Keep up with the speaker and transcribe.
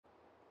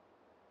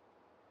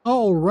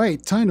All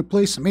right, time to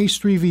play some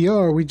H3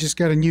 VR. We just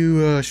got a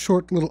new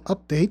short little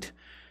update,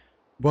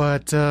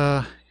 but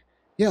yeah,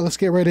 let's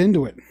get right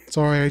into it.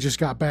 Sorry, I just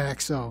got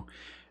back, so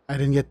I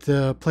didn't get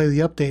to play the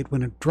update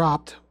when it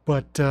dropped,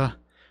 but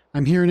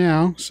I'm here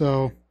now,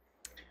 so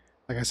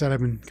like I said, I've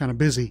been kind of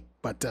busy,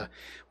 but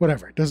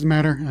whatever, it doesn't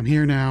matter. I'm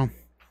here now.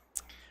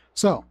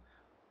 So,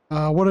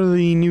 what are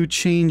the new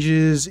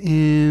changes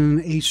in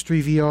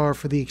H3 VR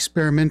for the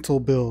experimental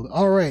build?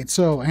 All right,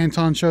 so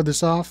Anton showed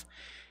this off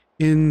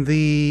in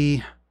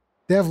the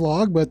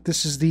devlog, but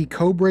this is the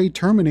Cobray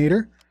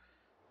Terminator.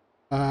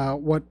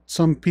 What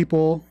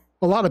a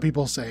lot of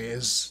people say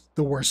is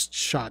the worst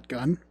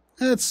shotgun.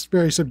 It's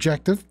very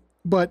subjective,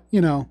 but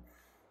you know,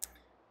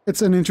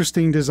 it's an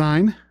interesting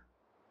design.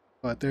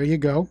 But there you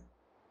go,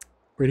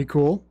 pretty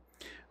cool.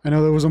 I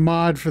know there was a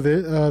mod for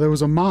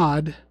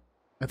the,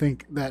 I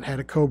think, that had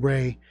a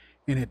Cobray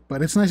in it,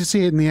 but it's nice to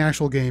see it in the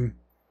actual game.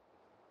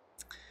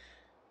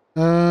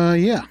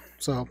 Yeah,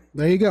 so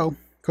there you go,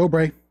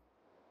 Cobray.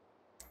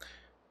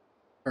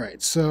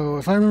 Alright, so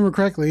if I remember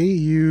correctly,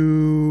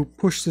 you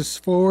push this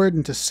forward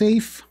into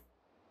safe,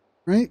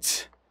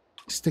 right?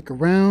 Stick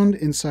around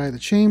inside the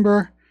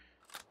chamber,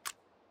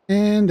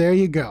 and there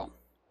you go.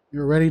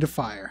 You're ready to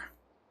fire.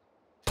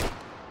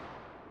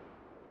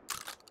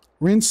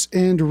 Rinse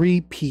and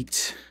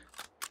repeat.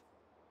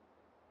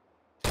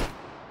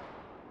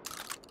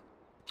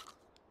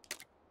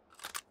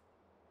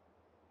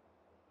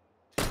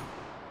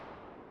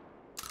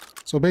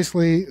 So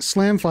basically,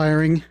 slam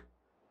firing.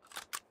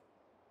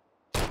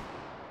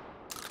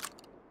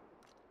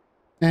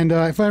 And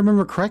if I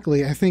remember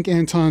correctly, I think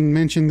Anton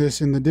mentioned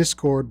this in the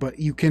Discord, but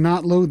you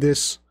cannot load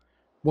this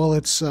while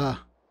it's not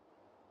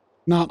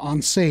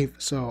on safe.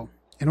 So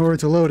in order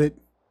to load it,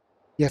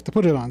 you have to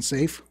put it on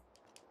safe.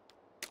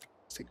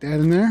 Stick that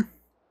in there.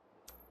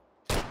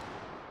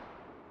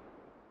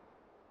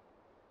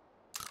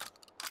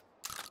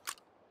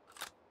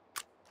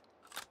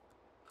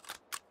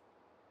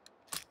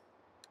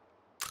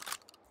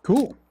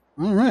 Cool.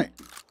 All right.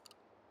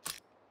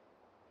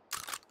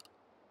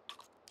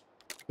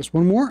 Just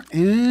one more,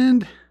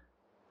 and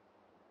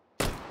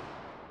how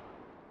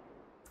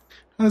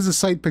does the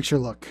sight picture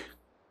look?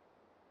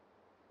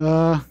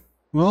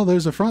 Well,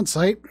 there's a front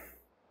sight.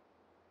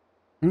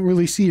 I don't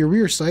really see your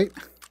rear sight.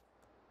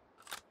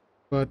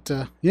 But,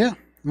 yeah,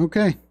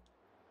 okay.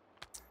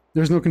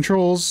 There's no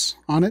controls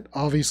on it,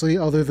 obviously,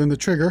 other than the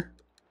trigger.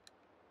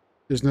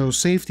 There's no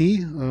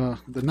safety.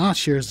 The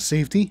notch here is the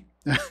safety.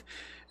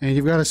 And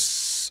you've got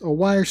a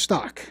wire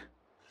stock.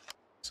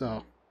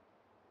 So,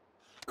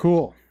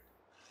 cool.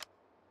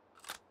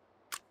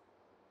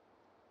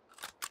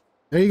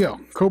 There you go,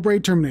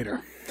 Cobray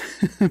Terminator.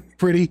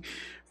 pretty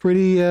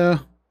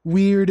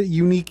weird,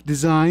 unique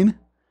design.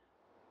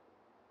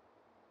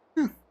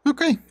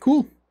 Okay,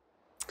 cool.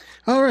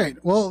 All right,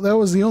 well, that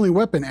was the only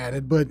weapon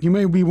added, but you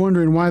may be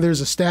wondering why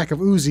there's a stack of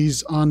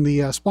Uzis on the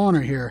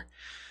spawner here.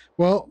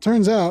 Well,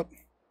 turns out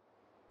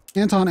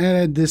Anton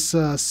added this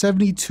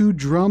 72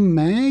 drum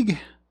mag.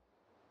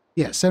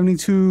 Yeah,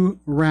 72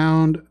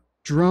 round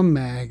drum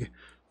mag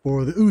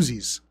for the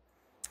Uzis.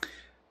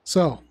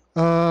 So,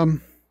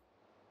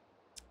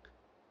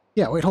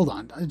 yeah, wait, hold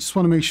on. I just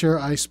want to make sure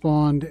I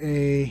spawned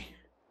a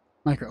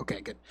micro. Okay,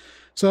 good.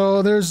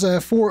 So there's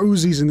 4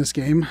 Uzis in this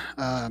game,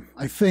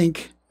 I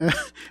think.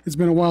 It's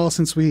been a while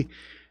since we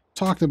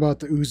talked about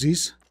the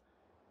Uzis.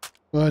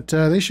 But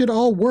they should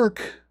all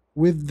work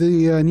with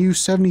the new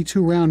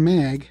 72 round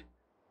mag.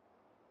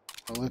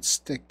 So let's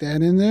stick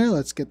that in there.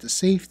 Let's get the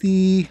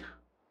safety.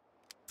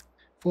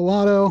 Full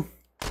auto.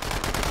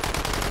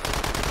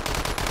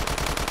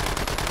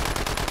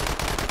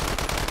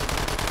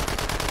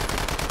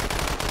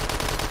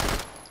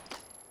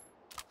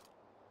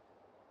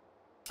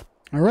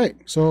 All right,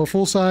 so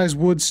full-size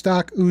wood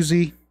stock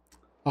Uzi,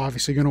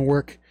 obviously going to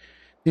work.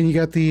 Then you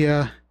got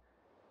the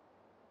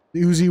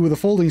Uzi with a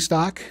folding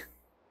stock.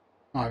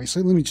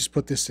 Obviously, let me just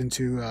put this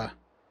into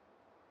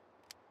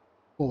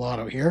full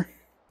auto here.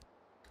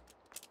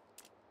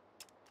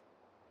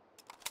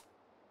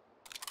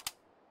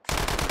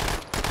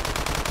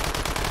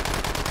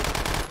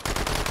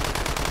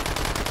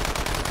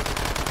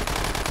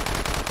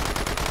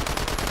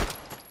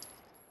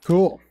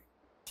 Cool.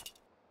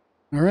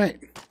 All right,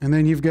 and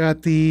then you've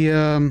got the,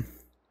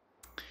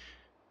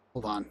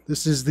 hold on,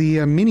 this is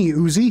the mini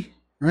Uzi,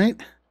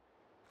 right?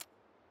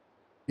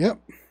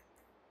 Yep.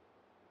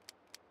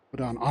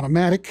 Put on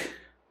automatic.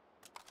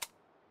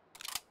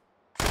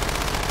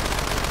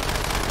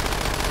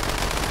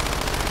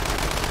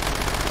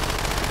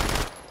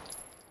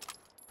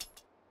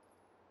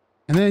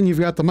 And then you've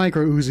got the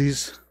micro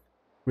Uzis,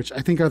 which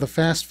I think are the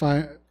fastest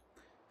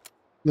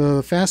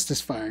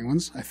firing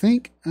ones, I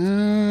think.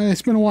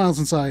 It's been a while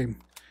since I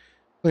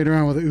played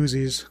around with the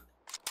Uzis.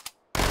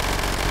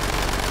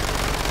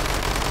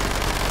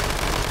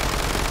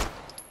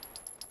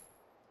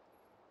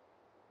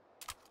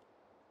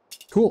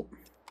 Cool.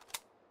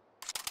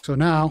 So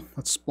now,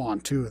 let's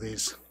spawn 2 of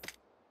these.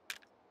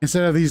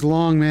 Instead of these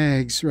long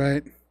mags,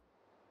 right?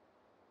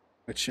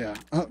 Which, oh,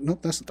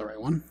 nope, that's not the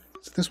right one.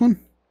 Is it this one?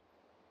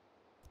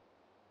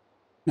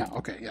 No,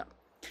 okay, yeah.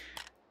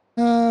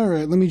 All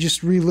right, let me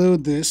just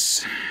reload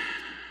this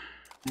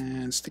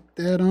and stick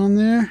that on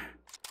there.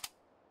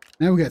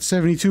 Now we got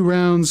 72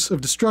 rounds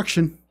of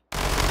destruction.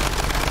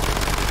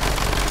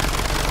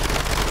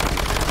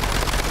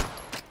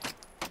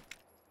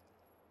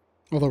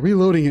 Although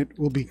reloading it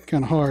will be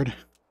kind of hard.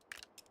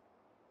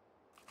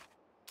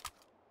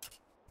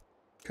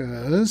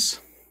 Because...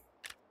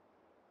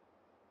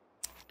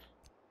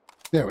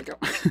 there we go.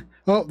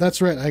 Oh,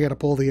 that's right. I got to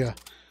pull the...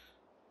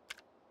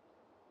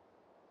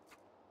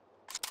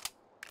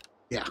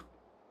 yeah.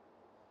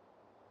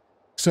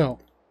 So,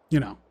 you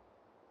know.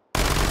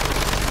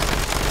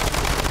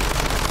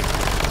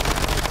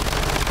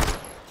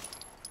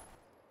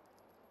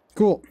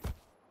 Cool.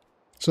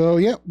 So,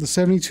 yep, the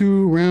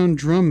 72 round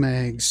drum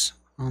mags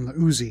on the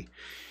Uzi.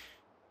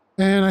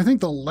 And I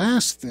think the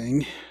last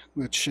thing,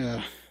 which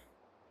I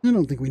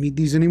don't think we need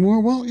these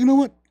anymore. Well, you know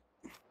what?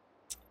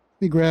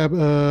 Let me grab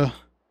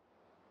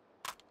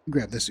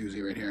this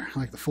Uzi right here. I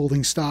like the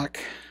folding stock.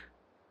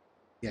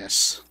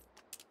 Yes.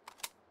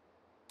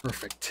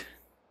 Perfect.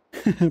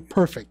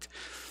 Perfect.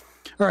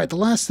 All right, the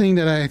last thing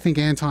that I think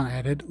Anton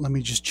added, let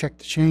me just check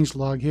the change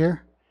log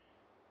here.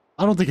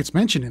 I don't think it's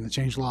mentioned in the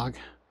change log.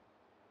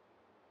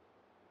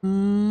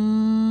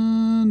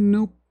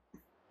 Nope.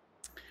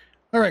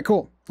 All right,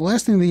 cool. The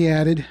last thing that he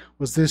added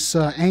was this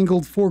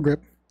angled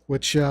foregrip,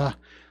 which let's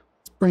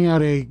bring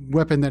out a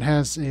weapon that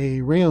has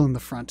a rail in the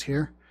front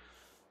here.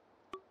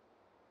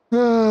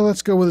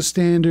 Let's go with a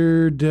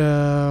standard.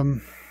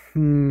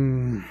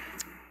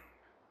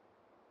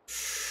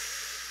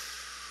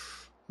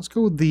 Let's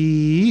go with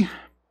the...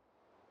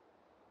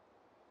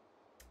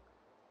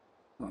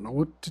 I don't know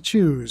what to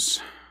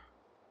choose.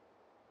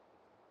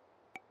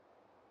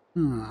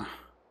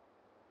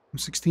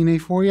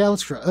 M16A4, yeah,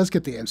 let's try. Let's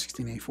get the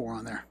M16A4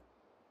 on there.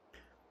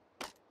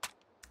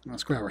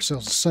 Let's grab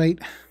ourselves a sight,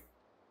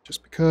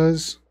 just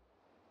because.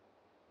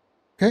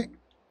 Okay,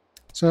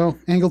 so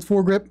angled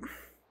foregrip.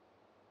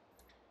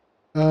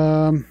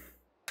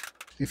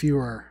 If you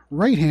are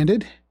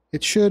right-handed,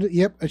 it should,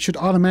 yep, it should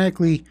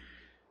automatically.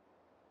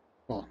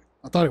 Well,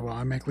 I thought it would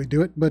automatically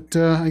do it, but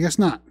I guess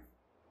not.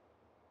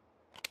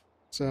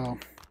 So,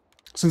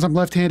 since I'm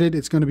left-handed,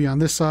 it's going to be on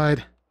this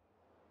side.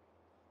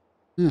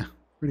 Yeah,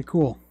 pretty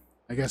cool.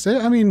 I guess.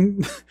 I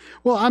mean,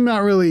 well, I'm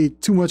not really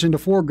too much into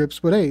foregrips,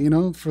 but hey, you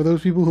know, for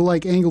those people who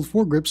like angled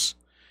foregrips,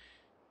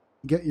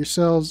 get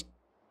yourselves,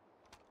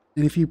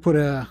 and if you put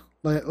a,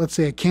 let's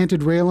say a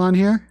canted rail on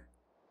here,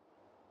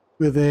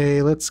 with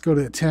a, let's go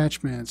to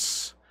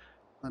attachments.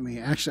 Let me,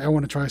 actually, I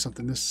want to try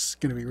something. This is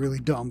going to be really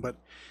dumb, but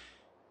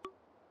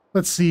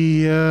let's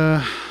see,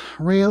 rail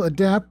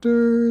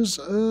adapters,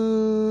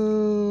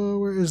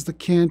 where is the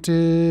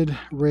canted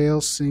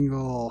rail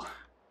single?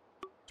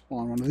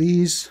 On one of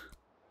these.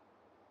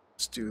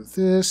 Let's do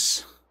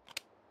this.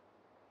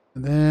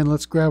 And then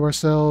let's grab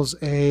ourselves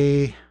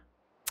a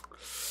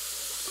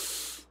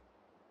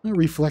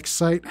reflex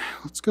sight.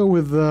 Let's go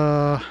with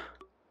let's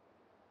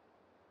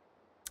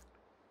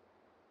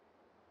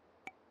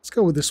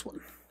go with this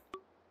one.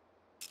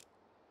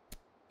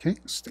 Okay,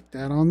 stick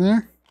that on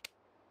there.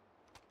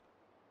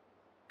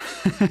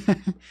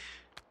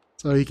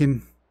 So you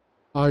can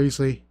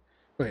obviously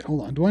wait,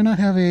 hold on. Do I not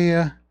have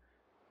a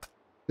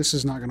this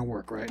is not going to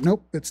work, right?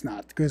 Nope, it's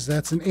not, because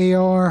that's an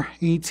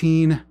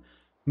AR-18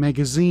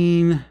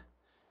 magazine.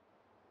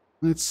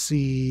 Let's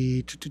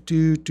see.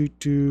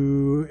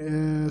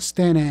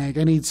 Stanag.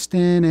 I need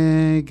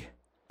Stanag.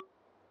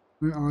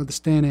 Where are the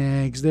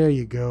Stanags? There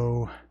you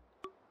go.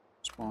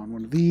 Spawn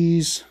one of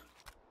these.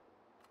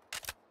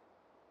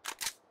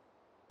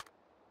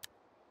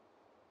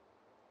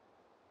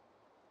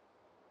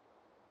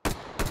 Of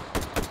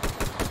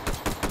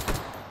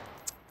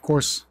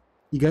course,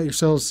 you got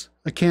yourselves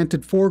a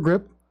canted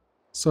foregrip,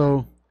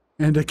 so,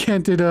 and a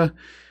canted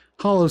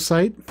hollow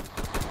sight.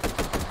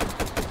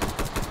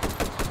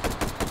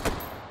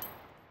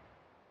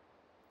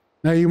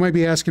 Now you might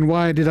be asking,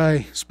 why did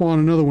I spawn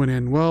another one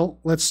in? Well,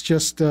 let's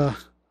just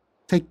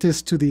take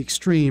this to the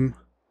extreme.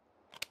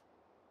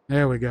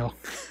 There we go.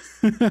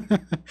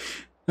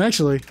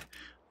 Actually, let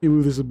me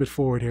move this a bit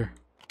forward here.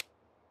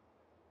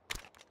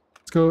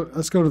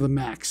 Let's go to the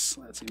max.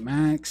 Let's see,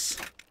 max.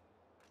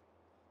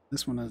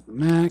 This one has the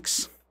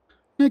max.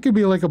 It could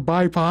be like a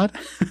bipod.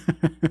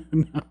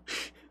 No,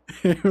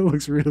 it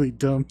looks really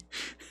dumb.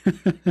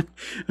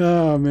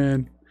 Oh,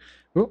 man.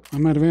 Oh,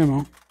 I'm out of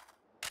ammo.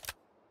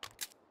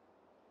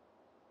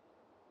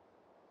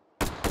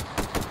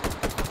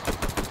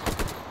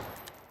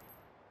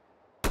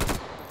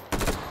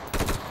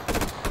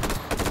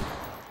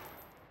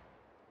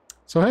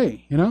 So,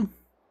 hey, you know,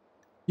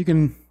 you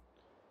can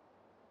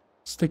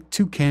stick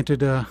two canted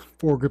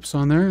foregrips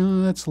on there.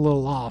 That's a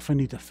little off. I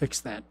need to fix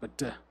that,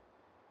 but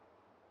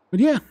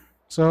yeah,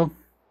 so,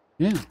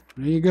 yeah,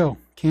 there you go.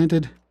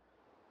 Canted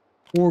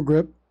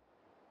foregrip.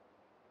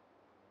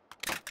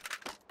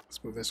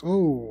 Let's move this.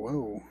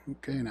 Oh,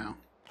 okay now.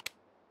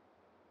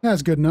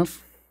 That's good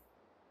enough.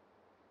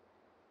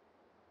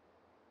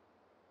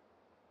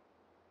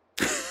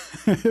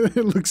 It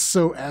looks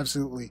so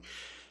absolutely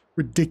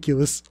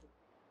Ridiculous.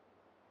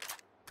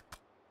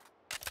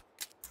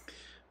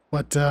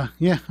 But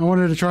yeah, I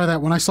wanted to try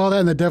that. When I saw that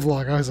in the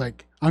devlog, I was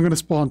like, I'm going to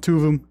spawn 2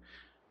 of them,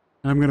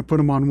 and I'm going to put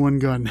them on 1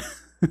 gun.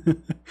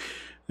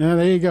 Yeah,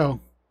 there you go.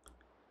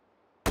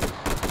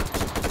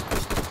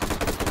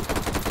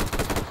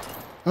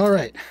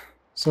 Alright,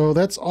 so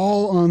that's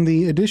all on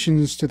the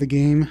additions to the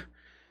game.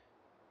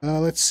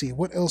 Let's see,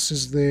 what else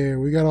is there?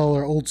 We got all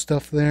our old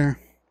stuff there.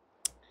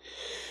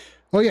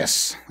 Oh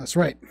yes, that's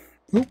right.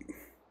 Oop,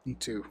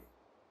 need to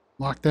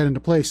lock that into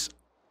place.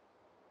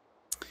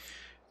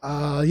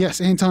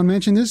 Yes, Anton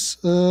mentioned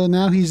this.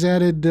 Now he's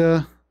added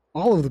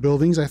all of the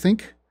buildings, I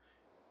think.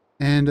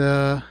 And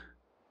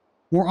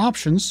more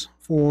options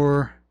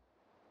for,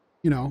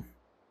 you know,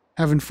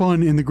 having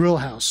fun in the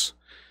Grillhouse.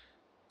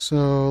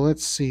 So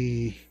let's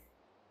see.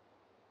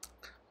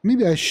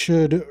 Maybe I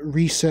should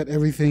reset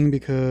everything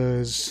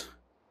because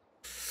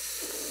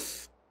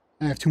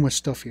I have too much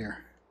stuff here.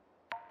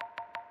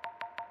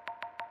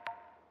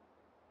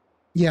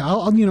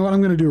 Yeah, you know what?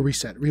 I'm going to do a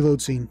reset.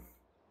 Reload scene.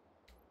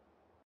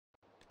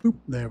 Oop,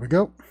 there we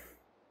go.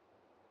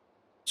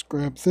 Let's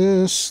grab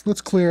this.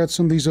 Let's clear out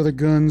some of these other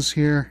guns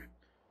here.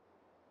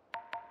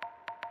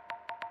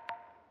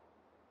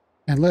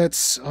 And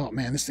let's... Oh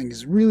man, this thing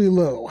is really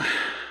low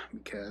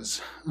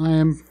because I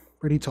am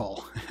pretty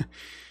tall.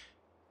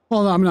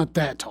 Well, no, I'm not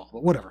that tall,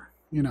 but whatever,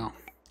 you know.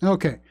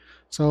 Okay,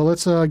 so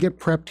let's get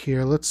prepped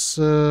here. Let's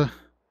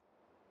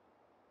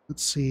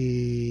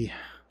see.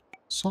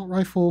 Assault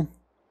rifle.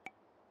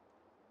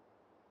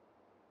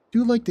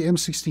 Do like the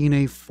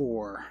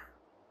M16A4.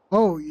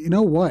 Oh, you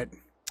know what?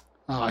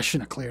 Oh, I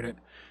shouldn't have cleared it.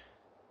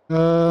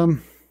 Let's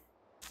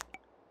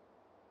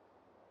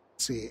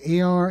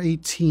see,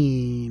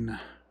 AR-18,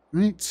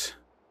 right?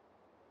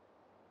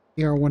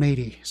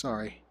 AR-180,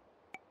 sorry.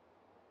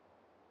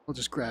 I'll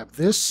just grab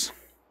this.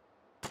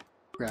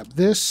 Grab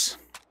this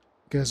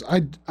because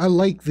I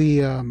like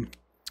the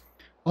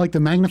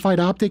magnified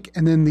optic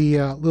and then the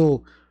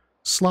little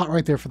slot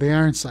right there for the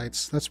iron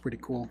sights. That's pretty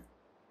cool.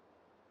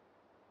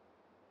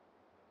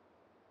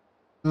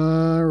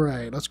 All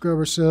right, let's grab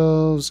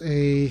ourselves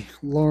a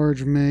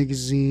large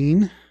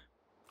magazine.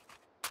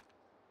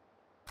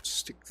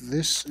 Stick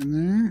this in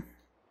there.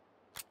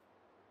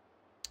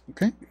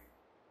 Okay.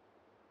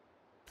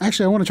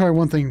 Actually, I want to try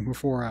one thing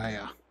before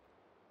I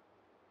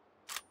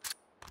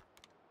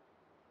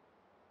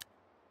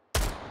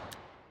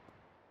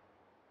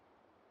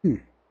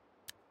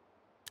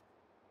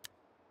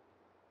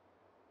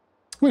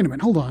Wait a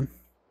minute, hold on.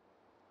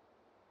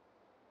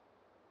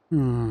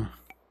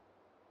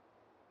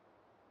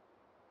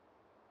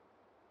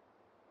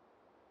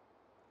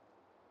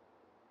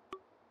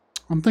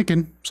 I'm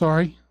thinking,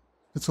 sorry.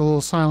 It's a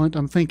little silent,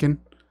 I'm thinking.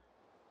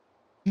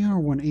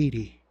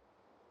 AR-180.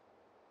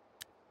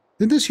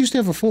 Didn't this used to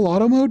have a full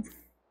auto mode?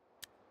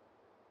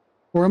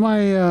 Or am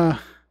I,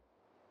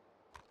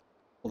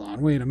 hold on,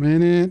 wait a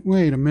minute.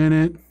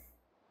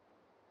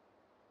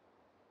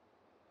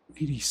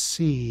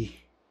 80C.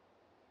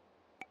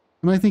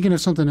 Am I thinking of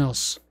something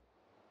else?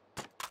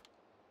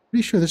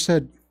 Pretty sure this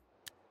had...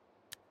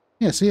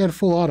 Yeah, see, it had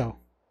full auto.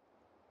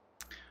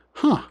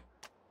 Huh.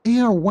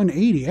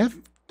 AR-180. I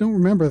don't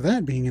remember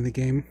that being in the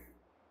game.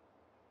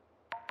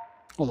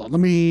 Hold on,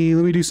 let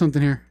me do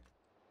something here.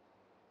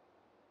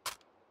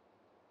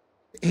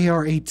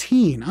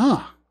 AR-18.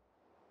 Ah.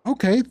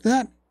 Okay,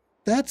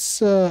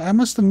 that's I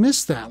must have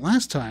missed that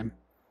last time.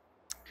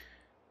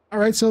 All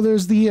right, so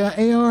there's the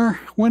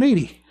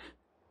AR-180.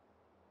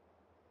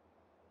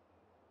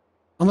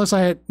 Unless I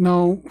had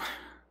no.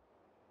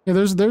 Yeah,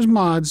 there's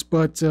mods,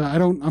 but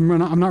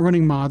I'm not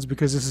running mods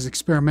because this is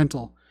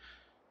experimental.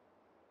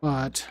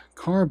 But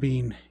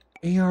carbine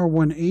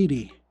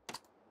AR-180.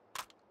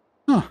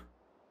 Huh.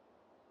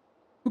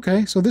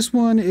 Okay, so this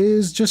one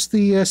is just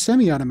the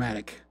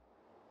semi-automatic.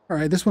 All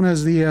right, this one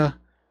has the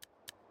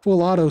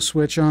full auto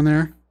switch on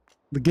there,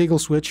 the giggle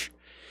switch.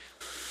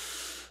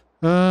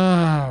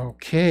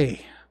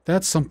 Okay,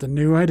 that's something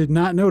new. I did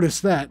not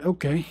notice that.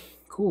 Okay,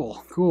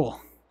 cool.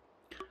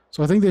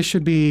 So I think they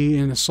should be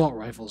in assault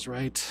rifles,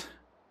 right?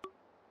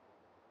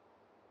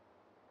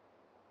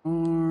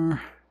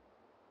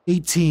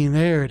 R-18,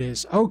 there it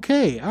is.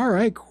 Okay, all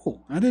right,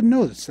 cool. I didn't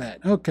notice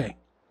that. Okay.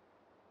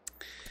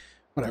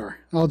 Whatever.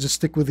 I'll just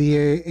stick with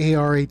the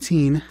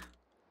AR-18.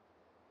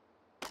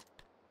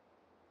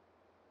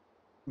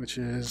 Which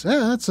is,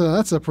 that's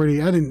a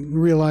pretty, I didn't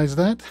realize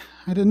that.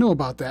 I didn't know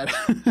about that.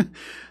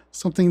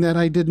 Something that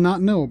I did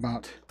not know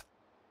about.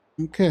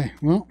 Okay,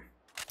 well,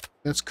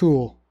 that's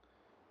cool.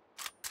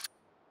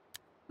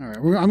 All right,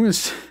 I'm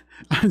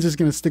just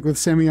gonna stick with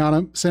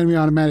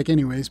semi-automatic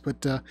anyways.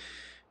 But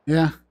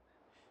yeah,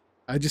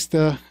 I just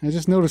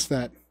noticed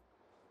that.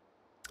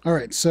 All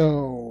right,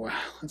 so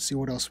let's see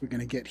what else we're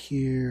gonna get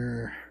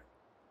here.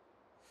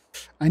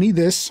 I need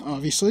this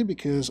obviously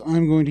because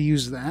I'm going to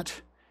use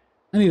that.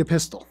 I need a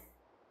pistol.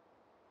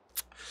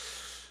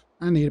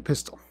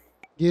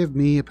 Give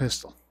me a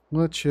pistol.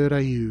 What should I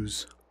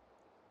use?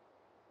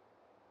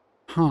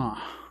 Huh.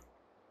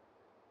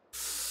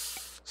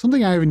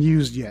 Something I haven't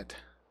used yet.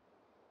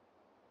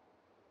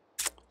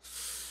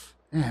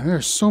 Man, there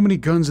are so many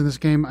guns in this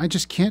game. I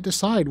just can't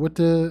decide what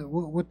to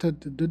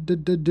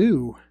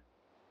do.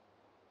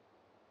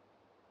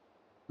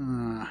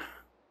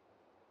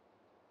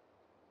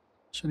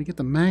 Should I get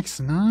the Max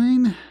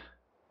 9?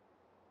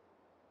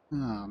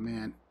 Oh,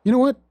 man. You know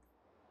what?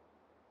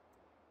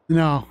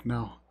 No.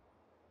 No.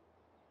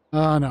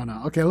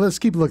 Okay, let's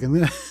keep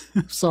looking.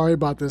 Sorry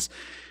about this.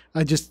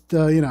 I just,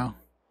 you know.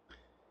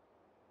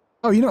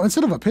 Oh, you know,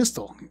 instead of a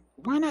pistol,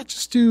 why not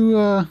just do,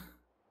 why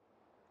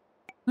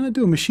not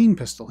do a machine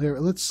pistol? Here,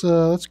 let's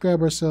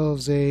grab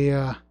ourselves a,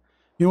 you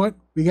know what?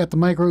 We got the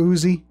micro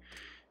Uzi.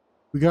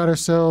 We got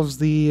ourselves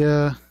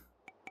the,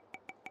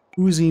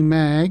 Uzi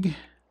mag.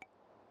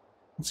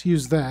 Let's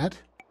use that.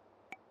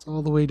 It's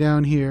all the way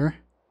down here.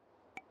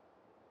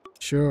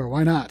 Sure,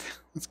 why not?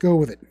 Let's go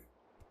with it.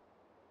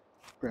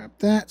 Grab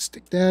that,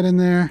 stick that in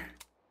there.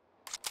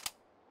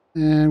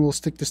 And we'll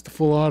stick this to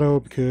full auto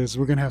because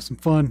we're going to have some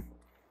fun.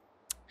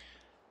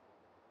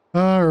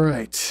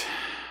 Alright.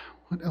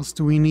 What else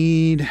do we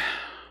need?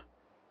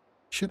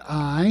 Should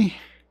I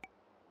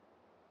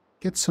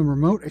get some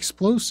remote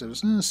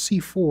explosives?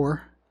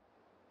 C4.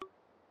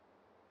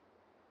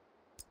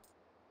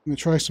 I'm going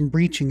to try some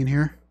breaching in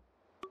here.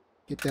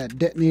 Get that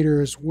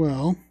detonator as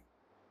well.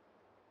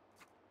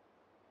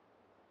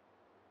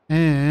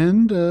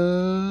 And,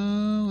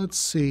 let's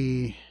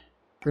see.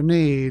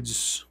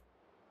 Grenades.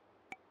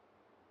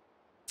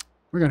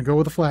 We're going to go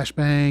with a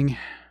flashbang.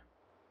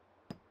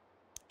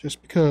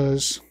 Just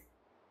because.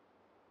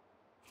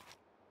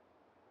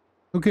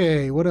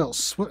 Okay, what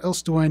else? What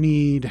else do I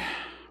need?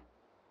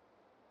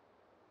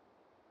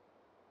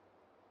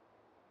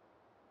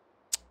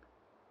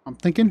 I'm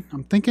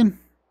thinking.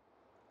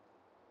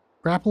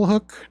 Grapple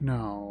hook?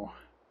 No.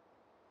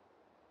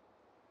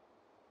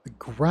 The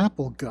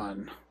grapple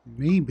gun.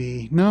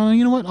 Maybe. No,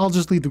 you know what? I'll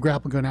just leave the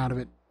grapple gun out of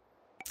it.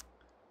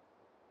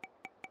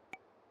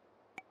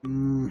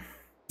 You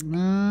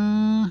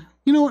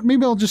know what?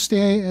 Maybe I'll just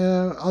stay.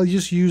 I'll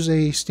just use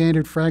a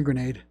standard frag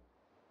grenade.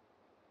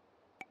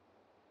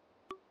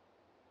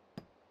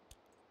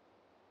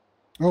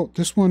 Oh,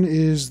 this one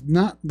is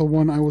not the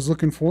one I was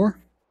looking for.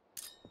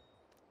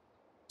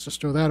 Let's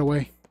just throw that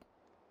away.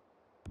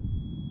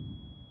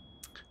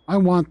 I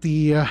want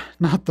the,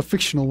 not the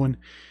fictional one.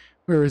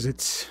 Where is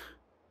it?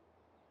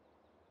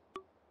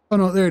 Oh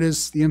no, there it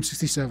is. The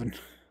M67.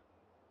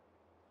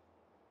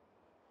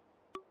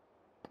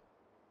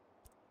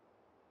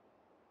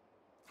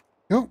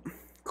 Oh,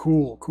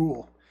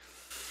 cool.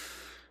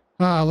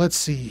 Let's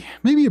see.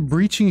 Maybe a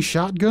breaching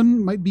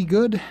shotgun might be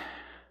good.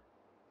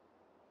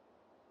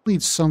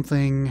 Need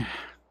something.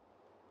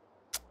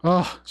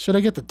 Oh, should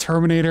I get the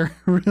Terminator?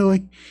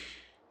 Really?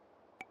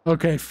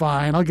 Okay,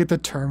 fine. I'll get the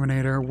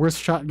Terminator. Worst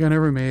shotgun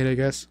ever made, I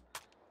guess.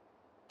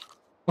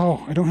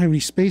 Oh, I don't have any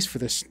space for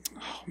this.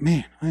 Oh,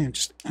 man. I am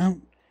just out.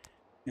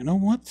 You know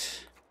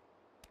what?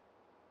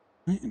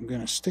 I am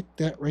going to stick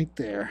that right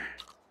there.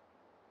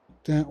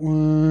 That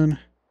one.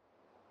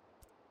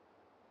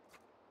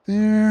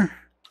 There.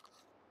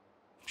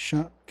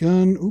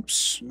 Shotgun.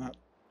 Oops. Not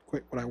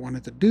quite what I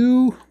wanted to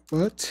do,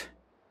 but...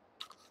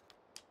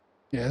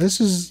 yeah, this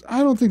is...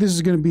 I don't think this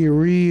is going to be a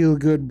real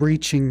good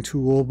breaching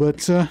tool,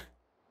 but,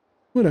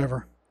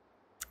 whatever.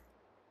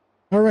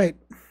 Alright.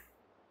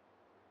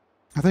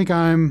 I think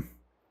I'm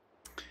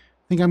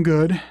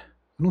good. I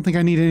don't think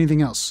I need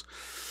anything else.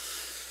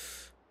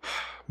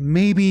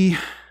 Maybe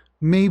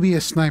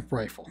a sniper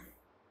rifle.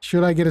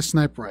 Should I get a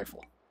sniper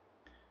rifle?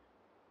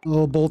 A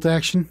little bolt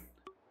action?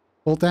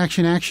 Bolt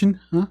action,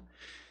 huh?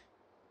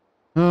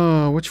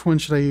 Oh, which one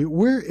should I...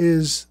 where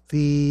is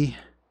the...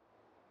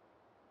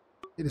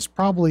 it is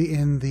probably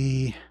in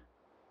the...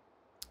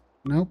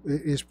 nope,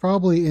 it is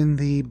probably in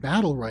the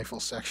battle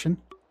rifle section.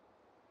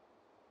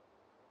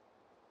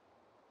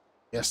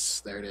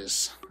 Yes, there it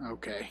is.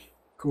 Okay,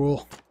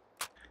 cool.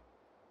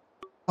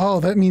 Oh,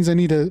 that means I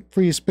need to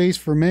free space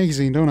for a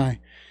magazine, don't I?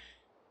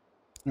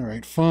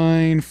 Alright,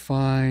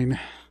 fine.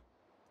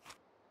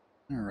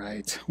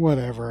 Alright,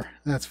 whatever.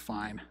 That's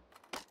fine.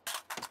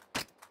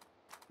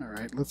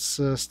 Alright, let's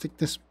stick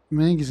this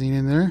magazine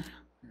in there.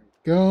 There we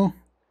go.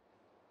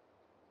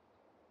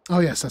 Oh,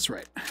 yes, that's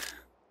right.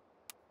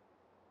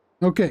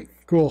 Okay,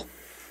 cool.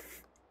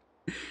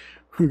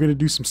 We're going to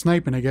do some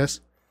sniping, I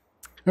guess.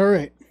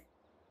 Alright.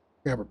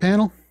 Grab our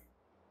panel.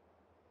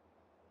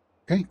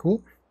 Okay,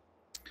 cool.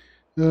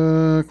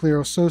 Clear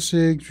all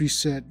sosigs,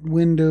 reset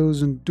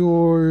windows and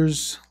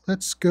doors.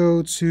 Let's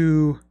go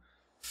to...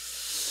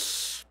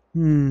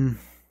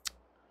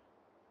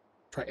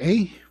 try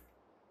A?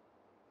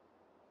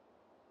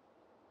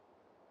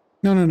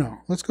 No.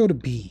 Let's go to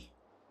B.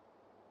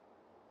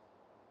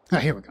 Ah,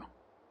 here we go.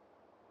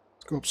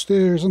 Let's go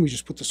upstairs. Let me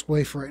just put this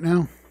away for right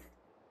now.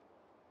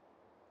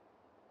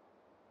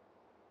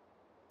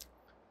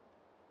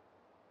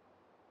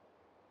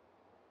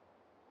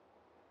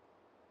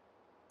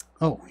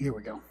 Oh, here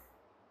we go.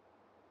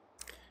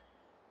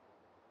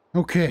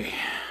 Okay.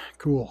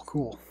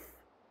 Cool.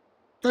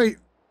 Hey,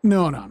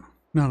 no.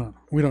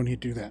 We don't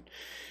need to do that.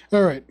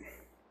 All right.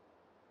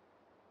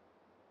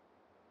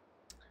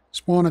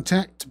 Spawn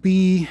attack to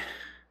B.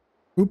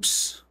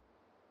 Oops.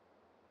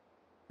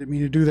 Didn't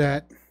mean to do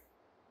that.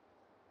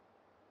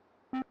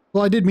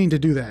 Well, I did mean to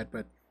do that,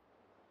 but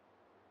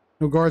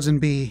no guards in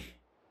B.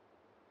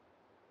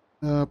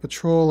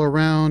 Patrol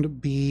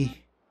around B.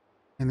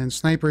 And then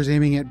snipers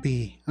aiming at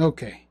B.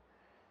 Okay.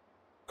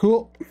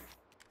 Cool. What's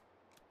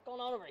going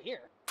on over here?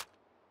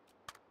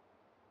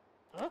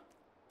 Huh?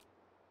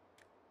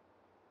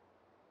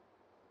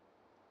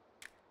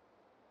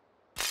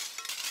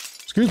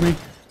 Excuse me.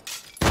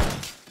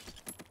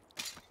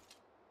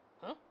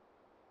 Huh?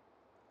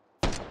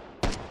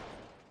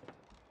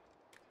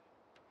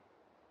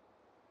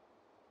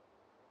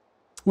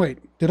 Wait,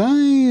 did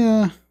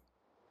I,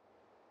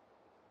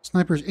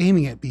 Sniper's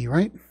aiming at B,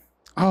 right?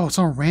 Oh, it's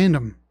all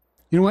random.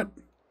 You know what?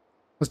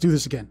 Let's do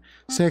this again.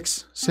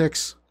 6,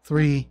 6,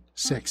 3,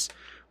 6.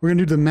 We're going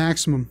to do the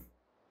maximum.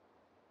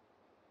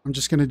 I'm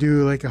just going to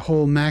do like a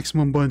whole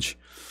maximum bunch.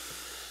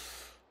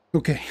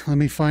 Okay, let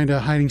me find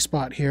a hiding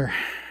spot here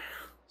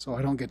so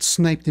I don't get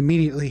sniped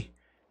immediately.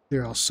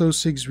 There, I'll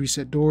sosigs,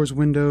 reset doors,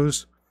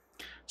 windows.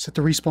 Set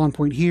the respawn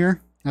point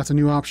here. That's a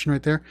new option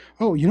right there.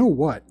 Oh, you know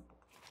what?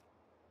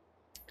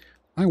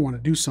 I want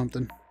to do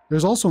something.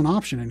 There's also an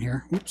option in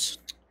here. Oops.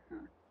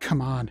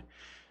 Come on.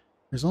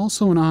 There's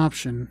also an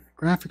option.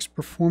 Graphics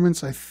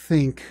performance, I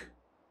think.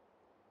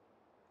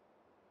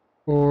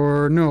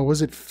 Or no,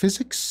 was it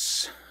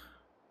physics?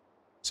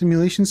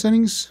 Simulation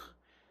settings?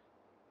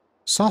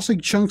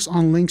 Sausage chunks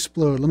on link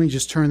explode. Let me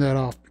just turn that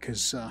off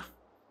because, you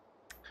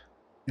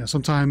know,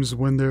 sometimes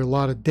when there are a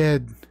lot of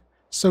dead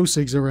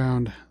sosigs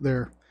around,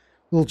 their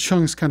little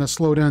chunks kind of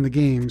slow down the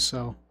game,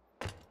 so.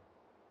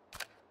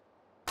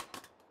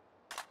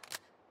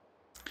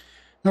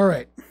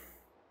 Alright.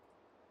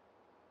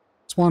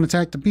 Swan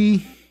attack to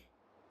B.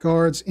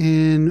 Guards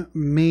in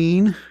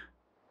main.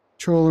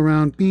 Patrol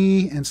around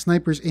B. And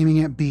snipers aiming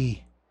at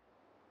B.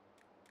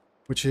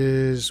 Which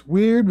is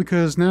weird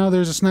because now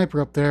there's a sniper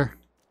up there.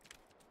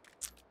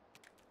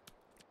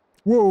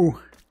 Whoa!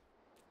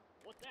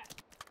 What's that?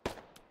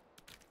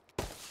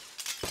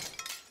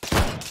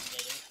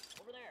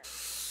 Over there.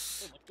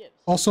 Hey, what gives?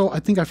 Also,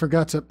 I think I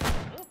forgot to...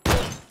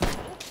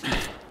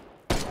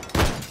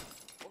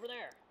 Over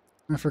there.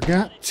 I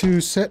forgot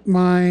to set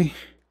my...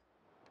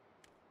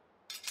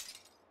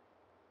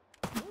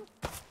 What's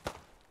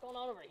going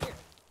on over here?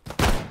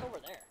 Over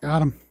there.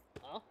 Got him.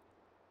 Huh?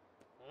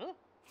 Huh?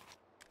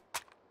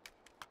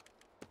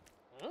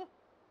 Huh?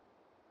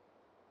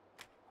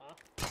 Huh?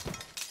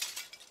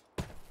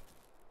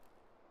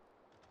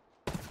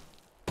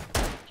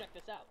 Check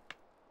this out.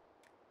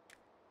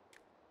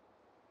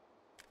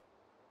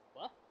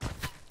 What?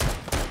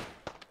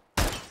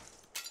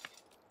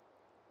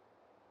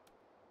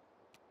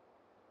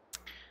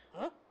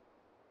 Huh?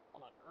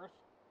 What on earth?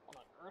 What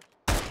on earth?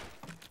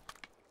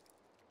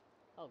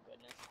 Oh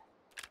goodness.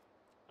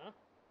 Huh?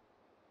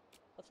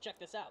 Let's check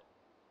this out.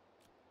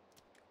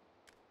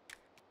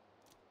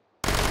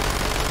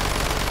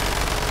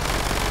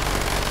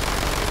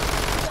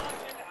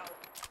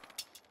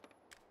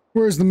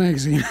 Where's the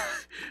magazine?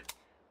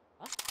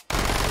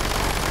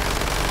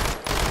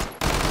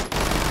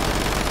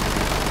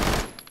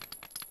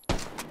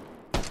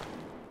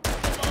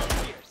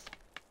 Volunteers.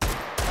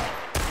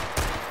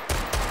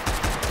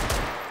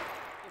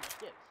 Hey, what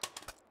gives?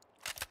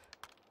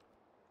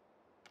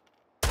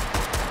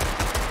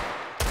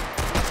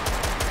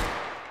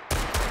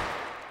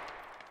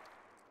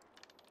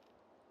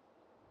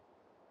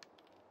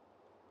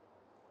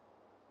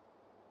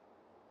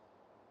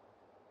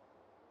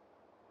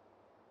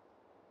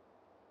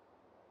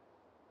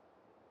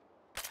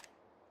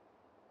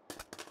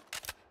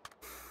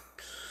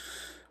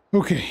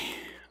 Okay.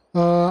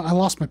 I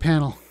lost my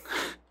panel.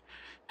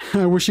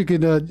 I wish you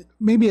could,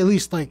 maybe at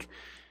least, like,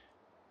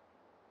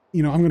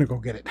 you know, I'm gonna go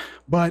get it.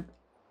 But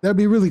that'd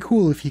be really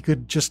cool if you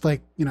could just,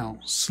 like, you know,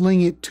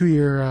 sling it to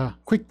your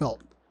quick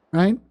belt,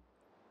 right?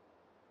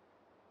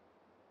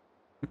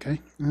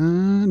 Okay.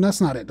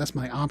 That's not it. That's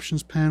my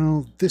options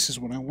panel. This is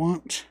what I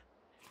want.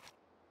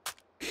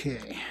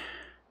 Okay.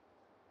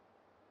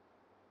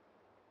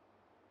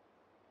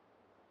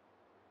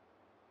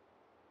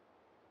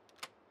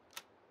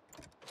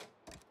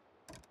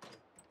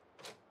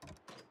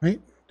 Wait,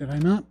 did I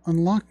not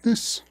unlock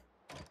this?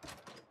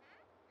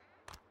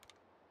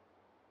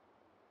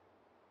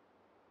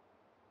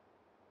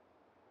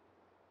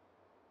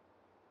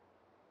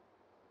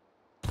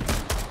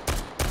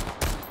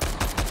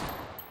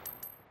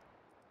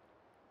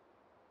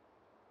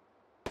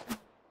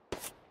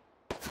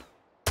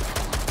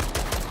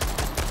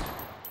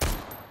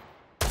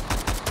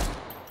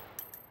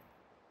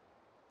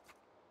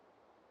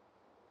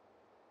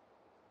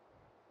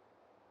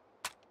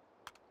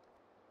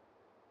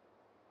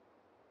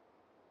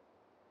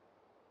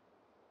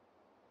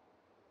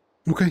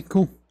 Okay,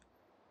 cool.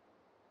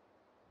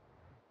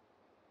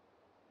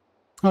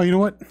 Oh, you know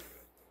what?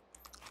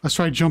 Let's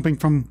try jumping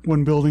from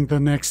one building to the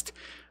next.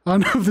 I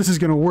don't know if this is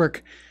gonna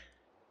work.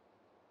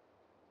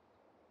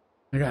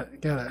 I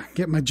gotta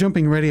get my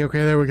jumping ready. Okay,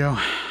 there we go.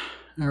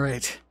 All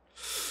right.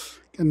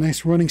 Got a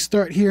nice running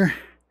start here.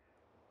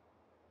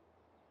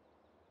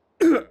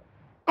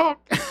 Oh,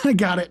 I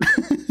got it.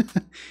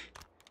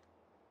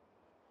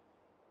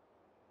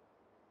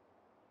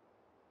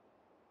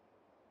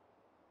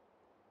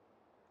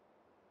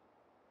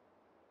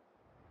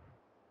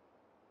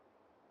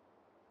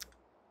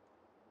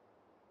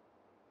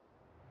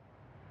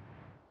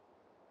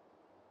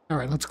 All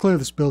right, let's clear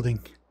this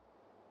building.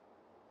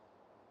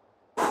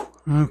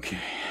 Okay.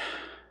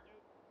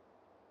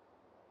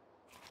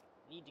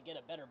 Need to get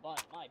a better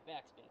butt. My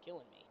back's been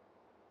killing me.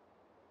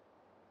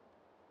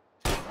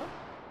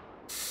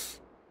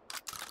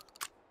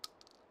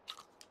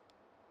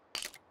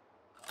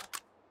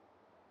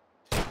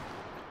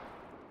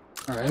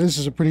 All right, this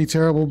is a pretty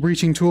terrible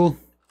breaching tool.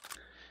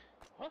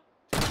 Huh?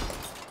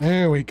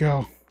 There we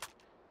go.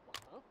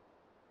 Huh?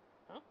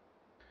 Huh?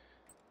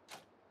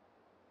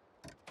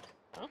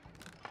 Huh?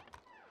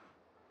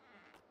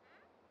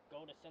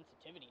 Go to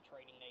sensitivity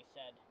training, they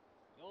said.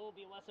 You'll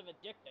be less of a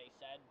dick, they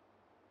said.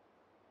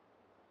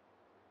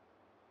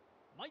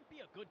 Might be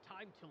a good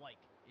time to, like,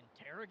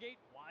 interrogate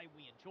why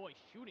we enjoy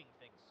shooting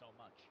things so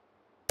much.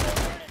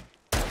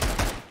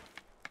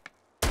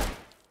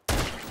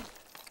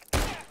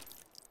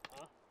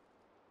 Huh?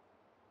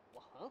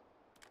 Huh?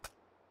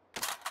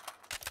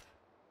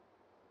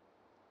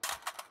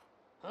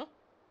 Huh?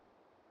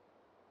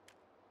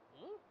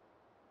 Hmm?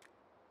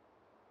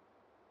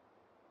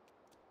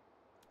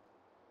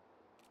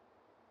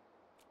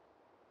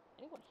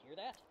 Anyone hear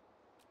that?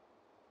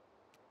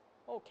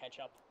 Oh,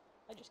 Ketchup.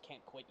 I just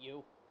can't quit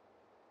you.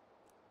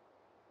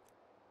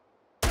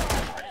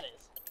 That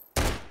is.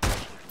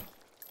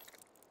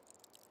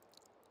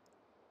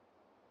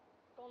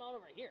 What's going on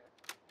over here?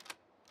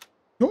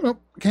 Oh, no,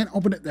 can't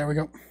open it. There we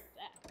go.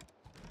 That.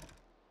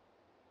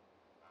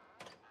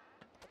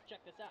 Let's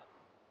check this out.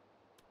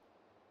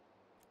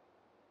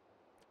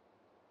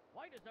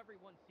 Why does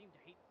everyone seem to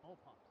hate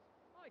bullpups?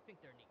 I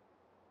think they're neat.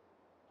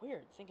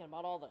 Weird, thinking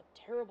about all the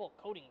terrible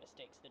coding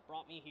mistakes that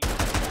brought me here.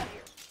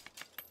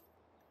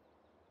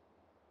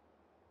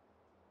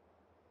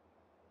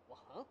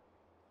 Huh?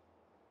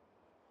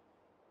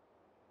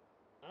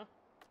 Huh?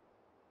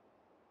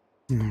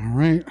 All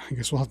right, I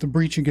guess we'll have to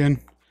breach again.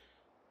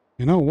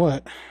 You know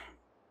what?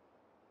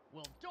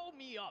 Well, dough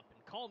me up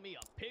and call me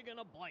a pig in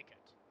a blanket.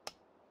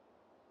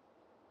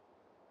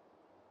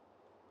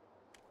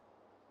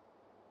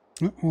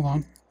 Oh, hold on.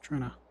 I'm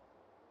trying to...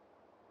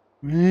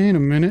 Wait a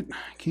minute.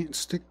 I can't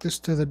stick this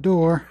to the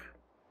door.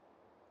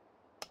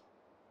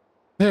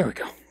 There we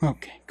go.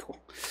 Okay, cool.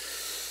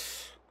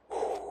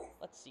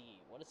 Let's see,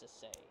 what does this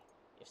say?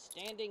 If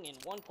standing in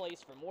one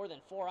place for more than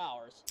 4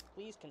 hours,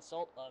 please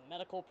consult a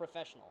medical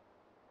professional.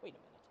 Wait a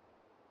minute.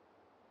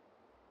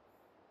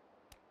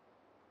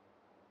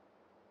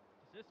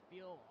 Does this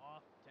feel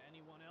off to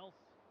anyone else?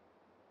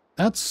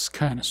 That's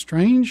kind of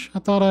strange. I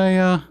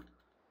thought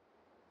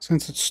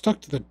since it's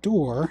stuck to the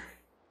door...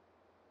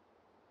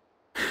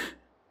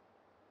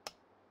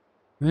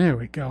 There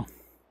we go.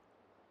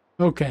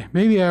 Okay,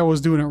 maybe I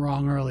was doing it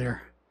wrong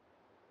earlier.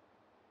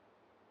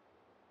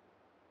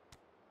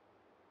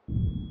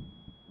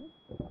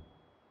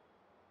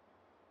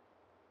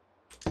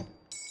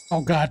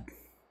 Oh, God.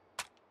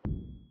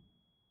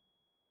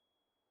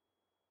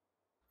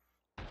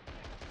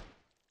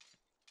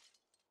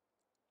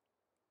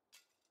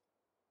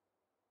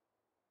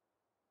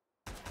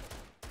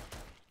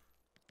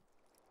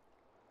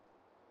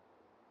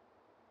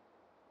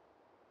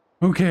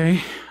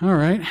 Okay, all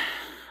right.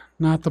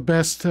 Not the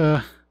best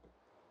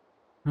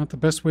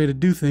way to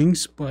do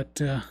things,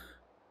 but I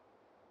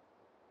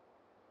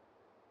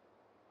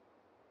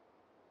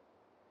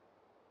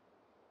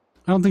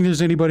don't think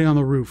there's anybody on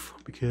the roof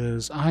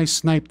because I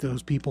sniped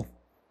those people.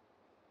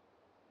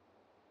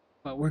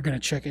 But we're gonna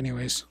check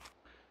anyways.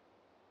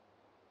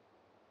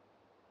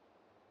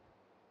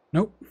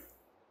 Nope.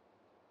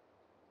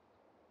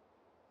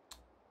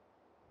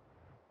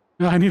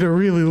 I need to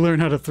really learn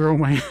how to throw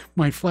my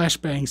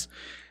flashbangs.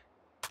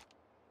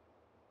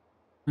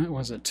 That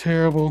was a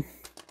terrible.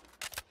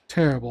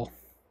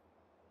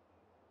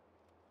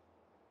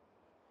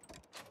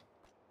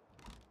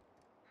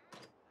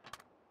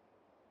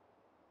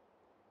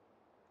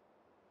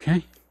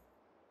 Okay.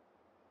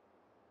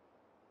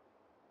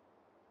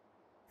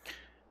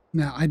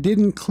 Now, I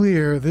didn't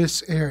clear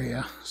this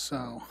area,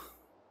 so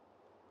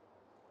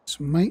this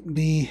might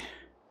be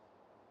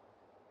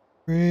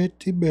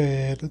pretty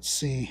bad. Let's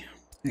see.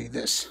 Hey,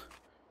 this.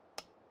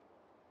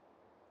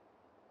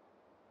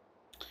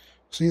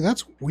 See,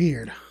 that's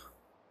weird.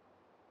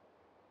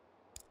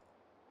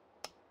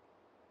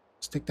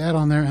 Stick that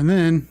on there and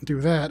then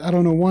do that. I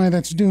don't know why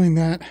that's doing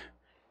that,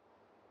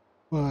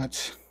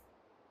 but...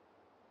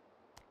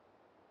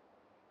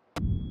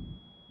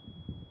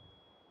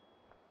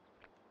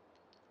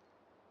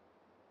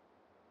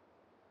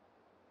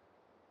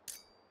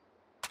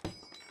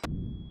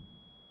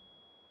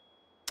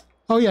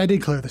 Oh yeah, I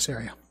did clear this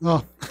area.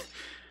 Oh,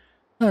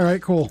 all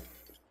right, cool.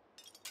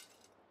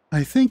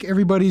 I think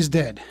everybody's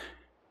dead.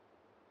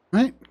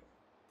 Right?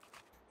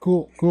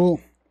 Cool. All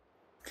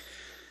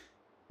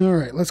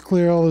right, let's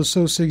clear all those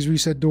sosigs,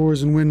 reset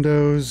doors and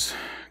windows.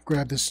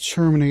 Grab this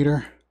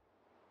Terminator.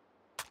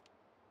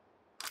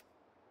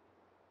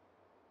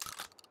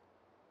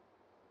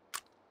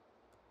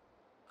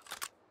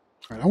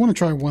 All right, I want to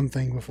try one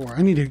thing before.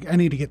 I need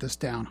to get this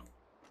down.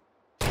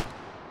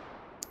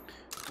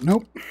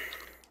 Nope.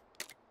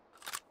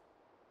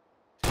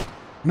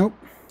 Nope.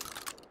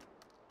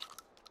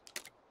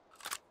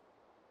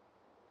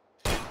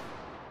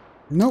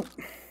 Nope.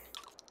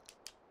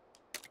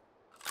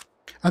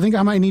 I think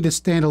I might need to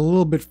stand a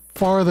little bit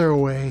farther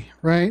away,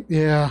 right?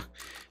 Yeah.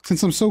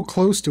 Since I'm so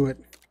close to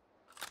it.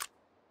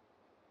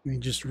 Let me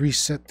just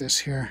reset this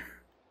here.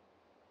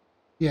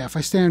 Yeah, if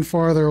I stand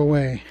farther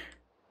away,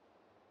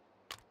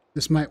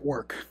 this might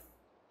work.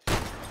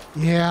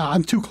 Yeah,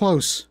 I'm too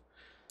close.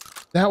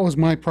 That was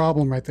my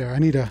problem right there. I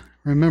need to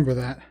remember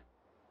that.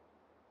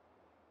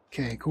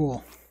 Okay,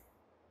 cool.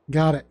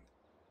 Got it.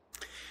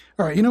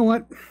 All right, you know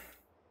what?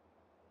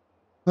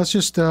 Let's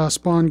just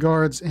spawn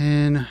guards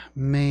in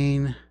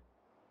main.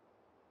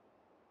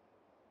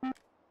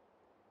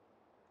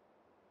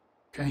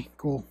 Okay,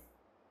 cool.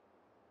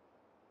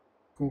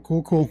 Cool,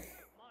 cool, cool.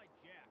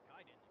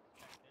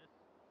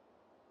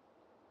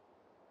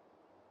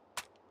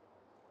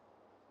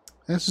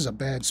 This is a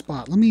bad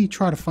spot. Let me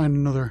try to find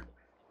another.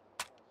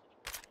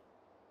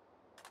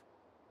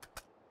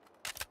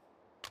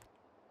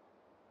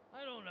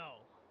 I don't know.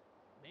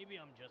 Maybe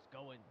I'm just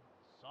going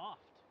soft.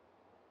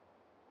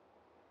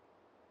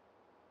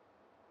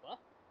 What?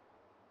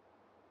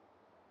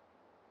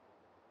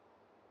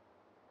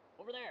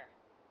 Over there.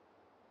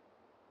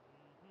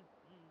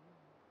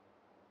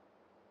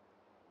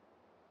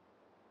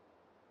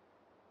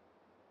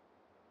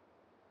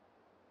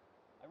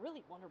 I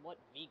really wonder what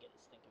vegans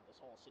think of this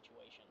whole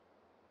situation.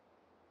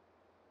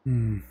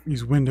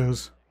 These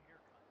windows.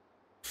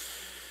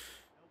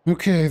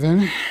 Okay,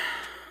 then.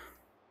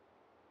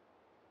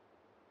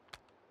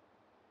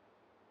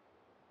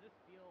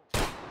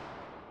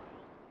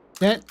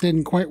 That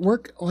didn't quite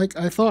work like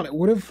I thought it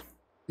would have.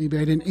 Maybe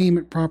I didn't aim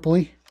it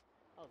properly.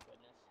 Oh,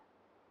 goodness.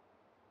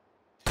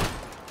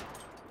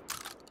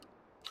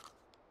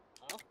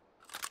 Huh?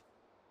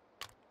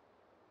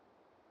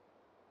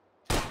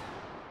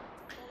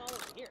 What's going on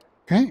over here?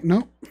 Okay,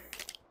 no.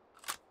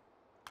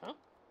 Huh?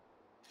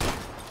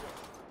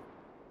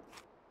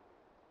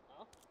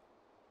 Huh?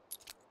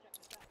 Check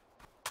this out.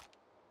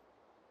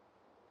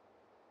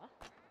 Huh?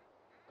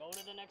 Go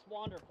to the next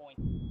wander point.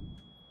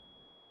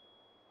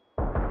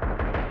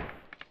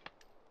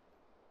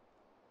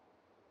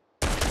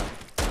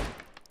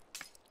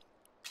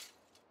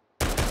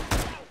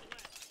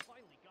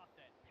 Finally got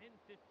that Pen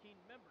 15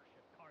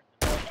 membership card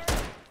that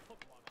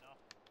took long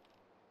enough.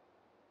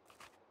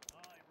 I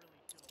really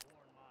should have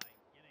worn my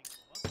getting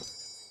mustard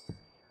everywhere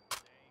shirt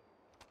today.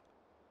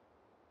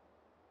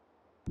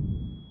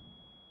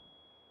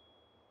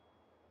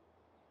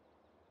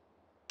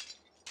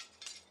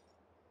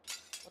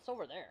 What's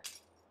over there?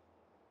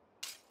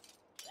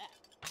 That.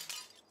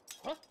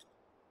 Huh?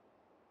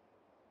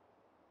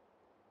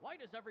 Why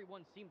does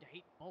everyone seem to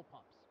hate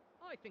bullpups?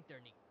 I think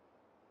they're neat.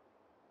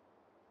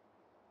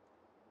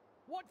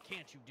 What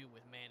can't you do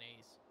with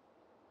mayonnaise?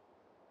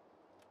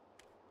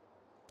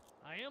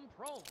 I am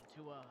prone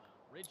to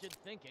rigid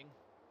thinking.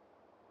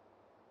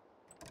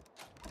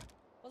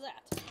 What's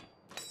that?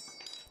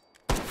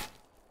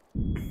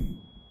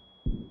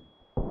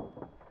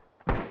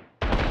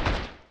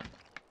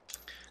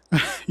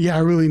 Yeah, I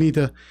really need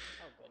to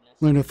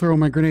learn to throw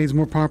my grenades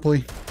more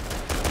properly.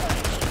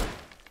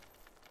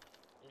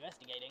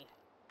 Investigating.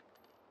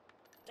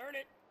 Darn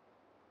it!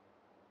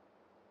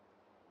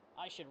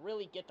 I should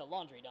really get the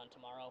laundry done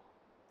tomorrow.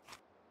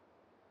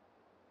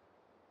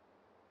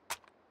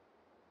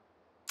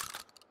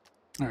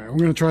 Alright, we're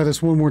going to try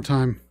this one more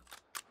time.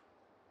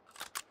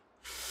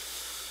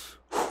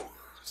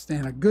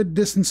 Stand a good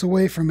distance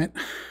away from it.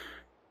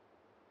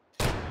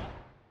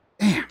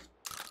 Damn.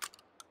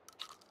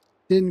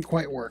 Didn't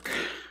quite work.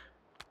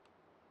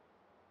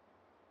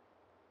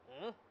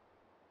 Huh?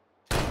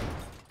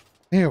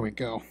 There we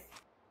go.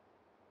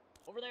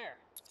 Over there.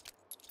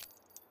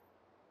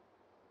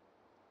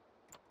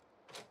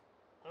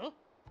 Huh?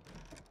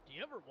 Do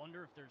you ever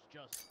wonder if there's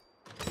just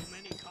too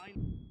many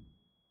kinds?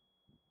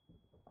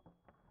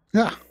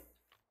 Yeah.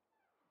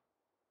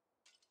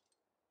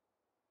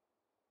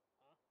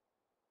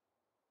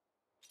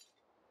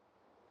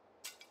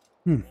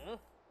 Huh?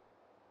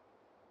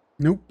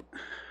 Nope.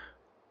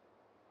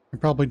 They're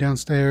probably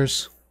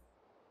downstairs.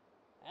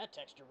 That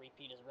texture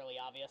repeat is really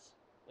obvious.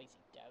 Lazy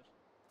dev.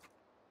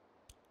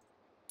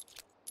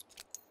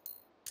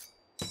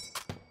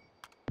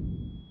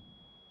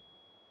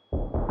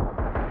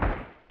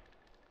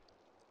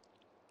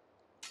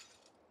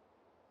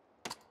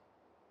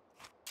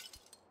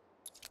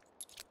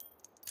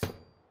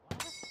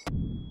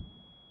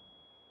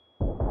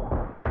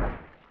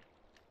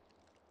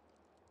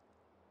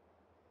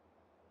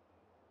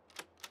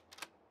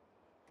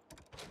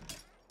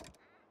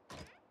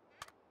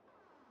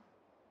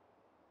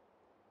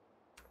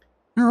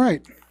 All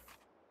right.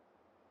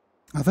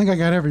 I think I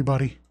got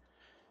everybody.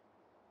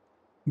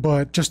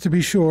 But just to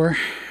be sure.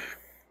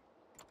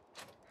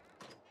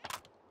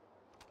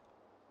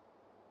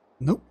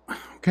 Nope.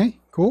 Okay,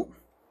 cool.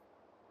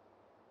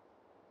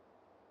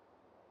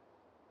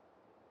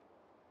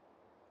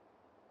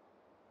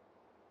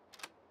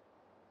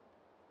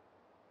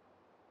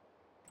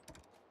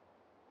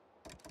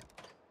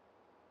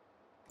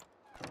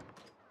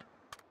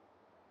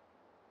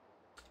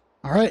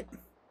 All right.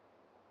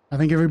 I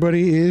think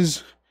everybody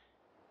is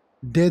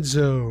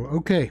dead-zo.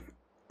 Okay.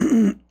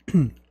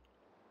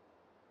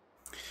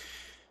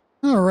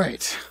 All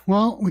right.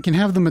 Well, we can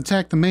have them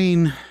attack the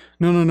main.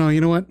 No.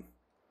 You know what?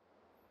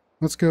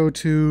 Let's go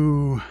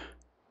to...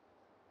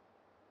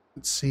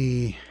 Let's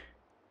see.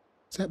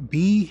 Is that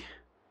B?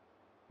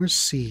 Where's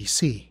C?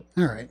 C.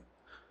 All right.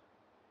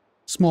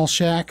 Small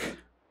shack.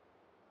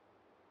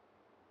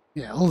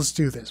 Yeah, let's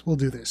do this. We'll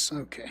do this.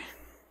 Okay.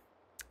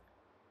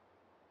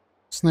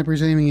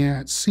 Sniper's aiming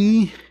at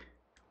C.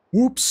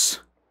 Whoops.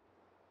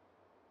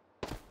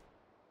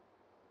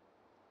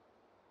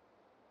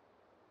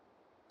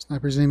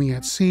 Sniper's aiming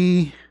at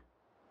C.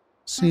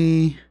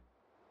 C.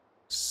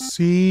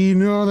 C.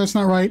 No, that's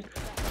not right.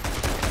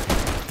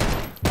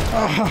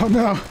 Oh,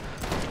 no.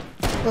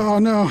 Oh,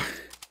 no.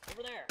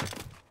 Over there.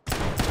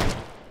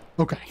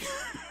 Okay.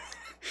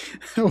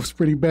 That was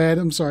pretty bad.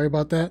 I'm sorry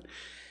about that.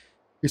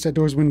 Reset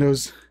doors,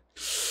 windows.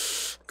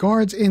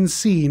 Guards in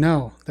C.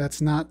 No, that's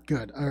not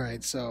good. All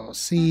right, so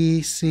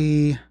C,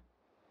 C,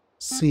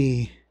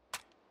 C.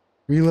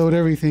 Reload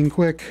everything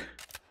quick.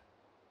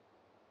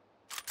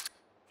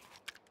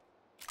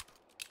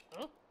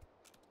 Huh?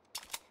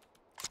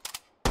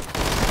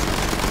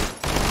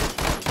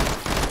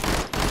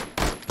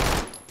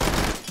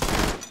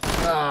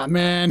 Ah,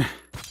 man.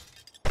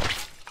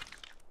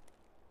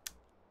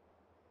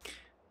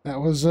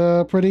 That was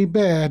pretty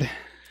bad.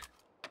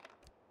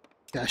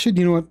 Yeah,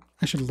 you know what?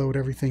 I should load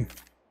everything.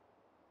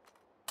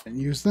 And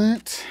use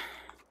that.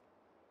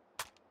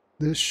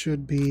 This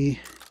should be...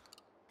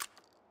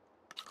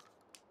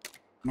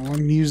 I don't want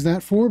to use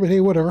that for, but hey,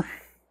 whatever.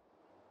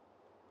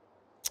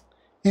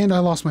 And I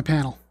lost my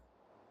panel.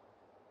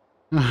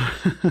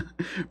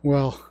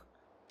 Well,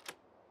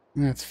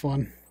 that's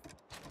fun.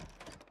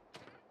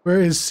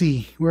 Where is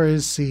C? Where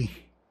is C?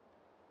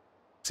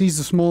 C's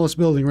the smallest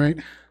building, right?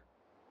 I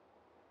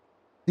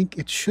think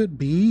it should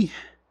be...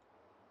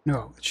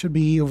 No, it should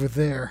be over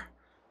there.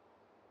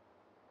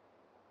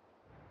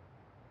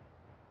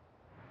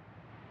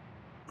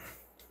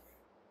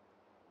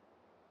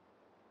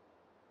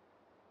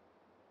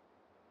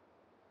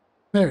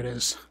 There it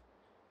is.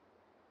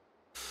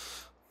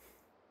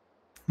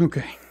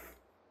 Okay.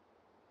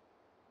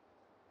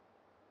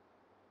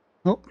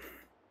 Oh.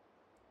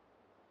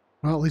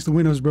 Well, at least the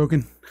window's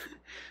broken.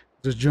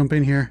 Just jump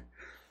in here.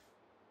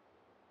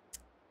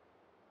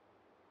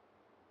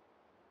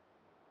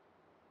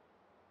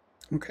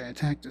 Okay,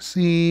 attack to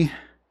C.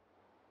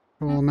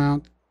 Roll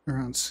amount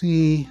around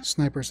C.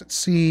 Snipers at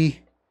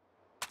C.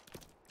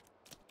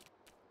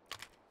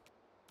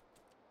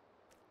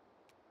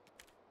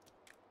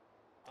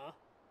 Huh?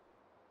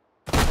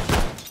 What's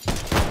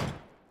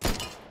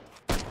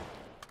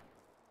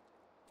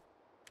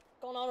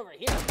going on over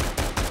here?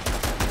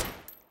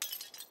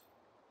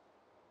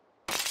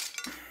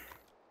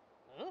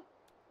 Huh?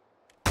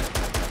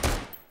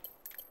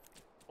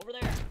 Over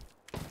there.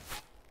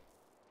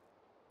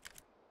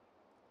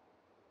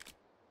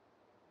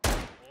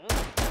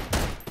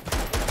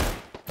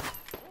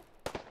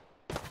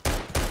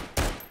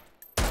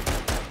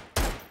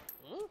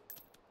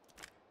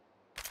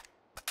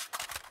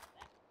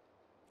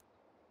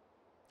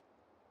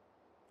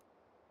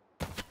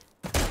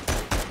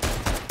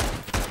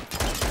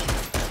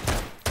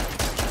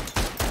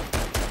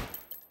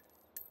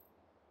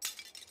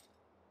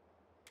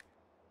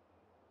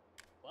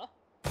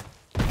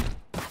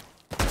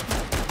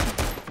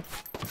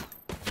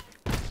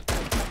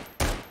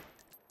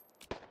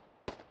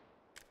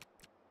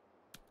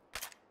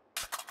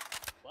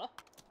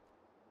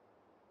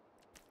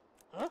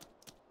 Huh?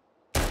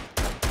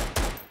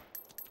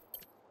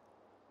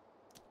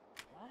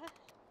 What?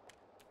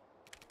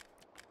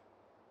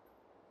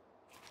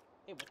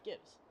 Hey, what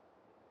gives?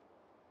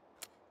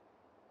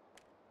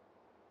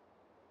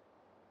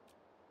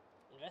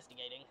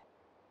 Investigating.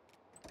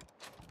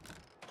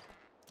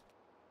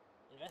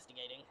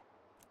 Investigating.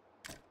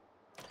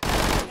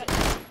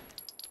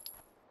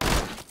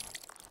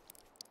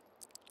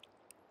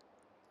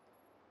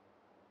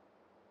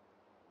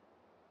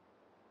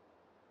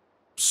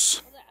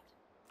 Psst. What's that?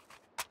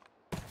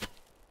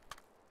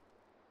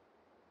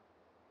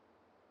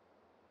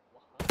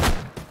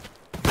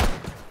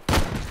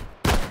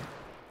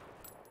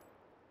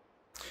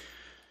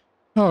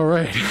 All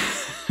right.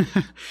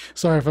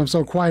 Sorry if I'm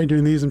so quiet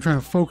doing these. I'm trying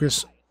to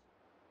focus.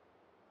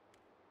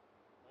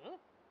 Huh?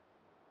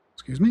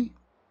 Excuse me?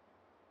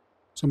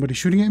 Somebody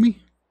shooting at me?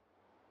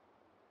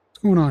 What's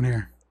going on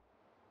here?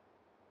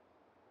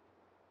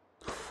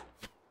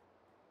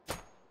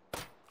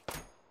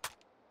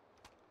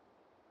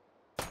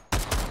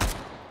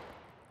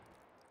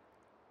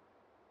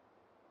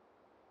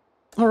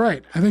 All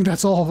right. I think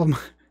that's all of them.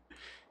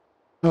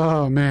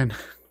 Oh, man.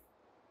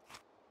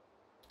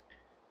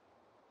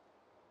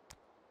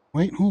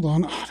 Wait, hold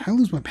on. Oh, did I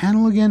lose my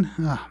panel again?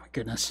 Oh, my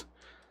goodness.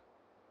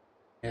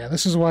 Yeah,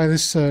 this is why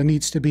this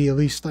needs to be at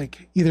least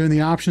like either in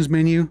the options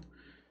menu,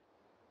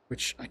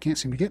 which I can't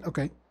seem to get.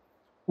 Okay.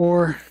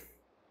 Or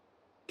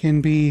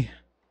can be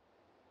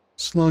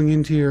slung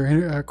into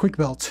your quick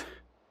belt.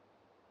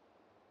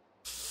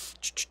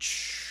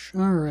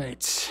 All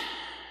right.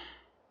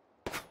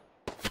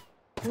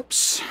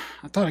 Whoops.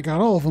 I thought I got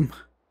all of them.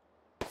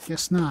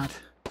 Guess not.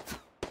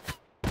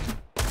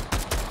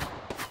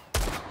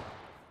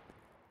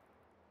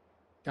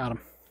 Got him.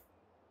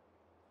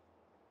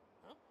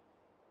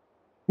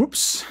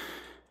 Whoops.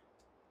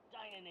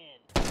 Dying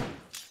in.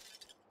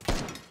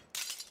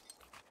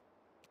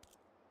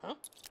 Huh?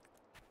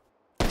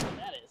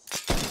 That is.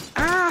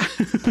 Ah!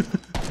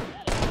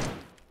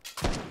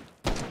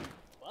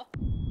 What?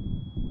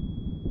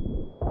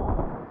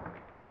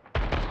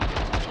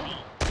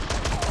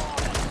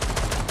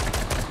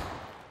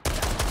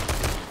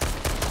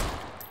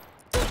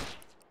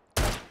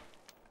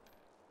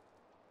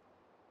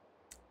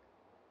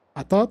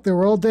 I thought they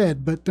were all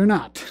dead, but they're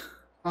not.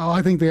 Oh,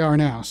 I think they are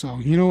now. So,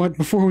 you know what?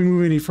 Before we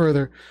move any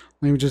further,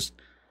 let me just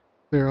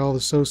clear all the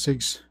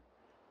sosigs.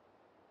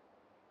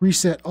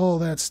 Reset all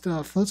that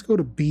stuff. Let's go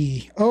to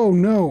B. Oh,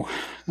 no.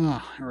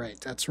 Ah, all right.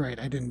 That's right.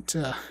 I didn't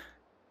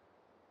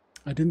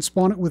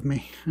spawn it with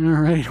me. All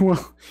right.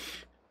 Well,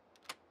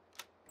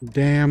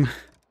 damn.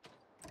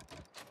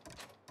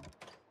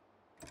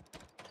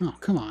 Oh,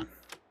 come on.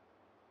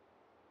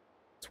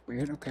 It's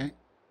weird. Okay.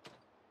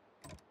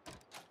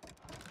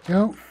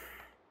 Go.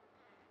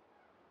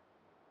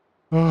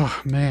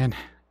 Oh, man.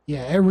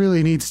 Yeah, it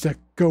really needs to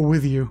go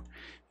with you.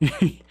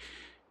 You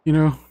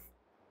know?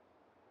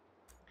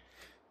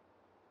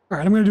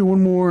 Alright, I'm going to do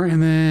one more,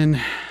 and then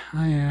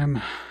I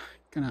am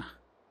going to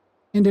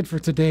end it for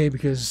today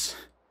because...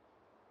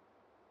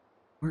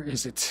 Where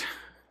is it?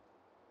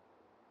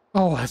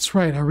 Oh, that's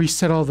right. I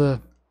reset all the...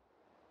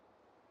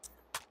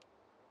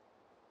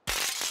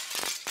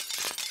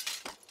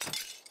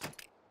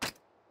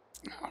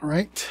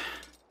 Alright.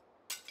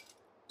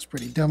 It's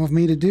pretty dumb of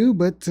me to do,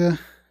 but...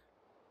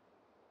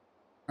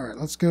 Alright,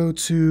 let's go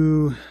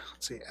to,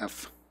 let's see,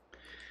 F.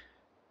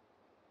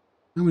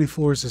 How many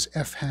floors does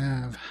F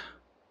have?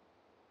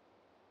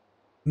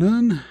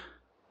 None?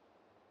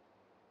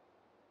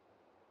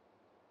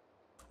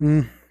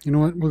 You know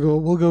what?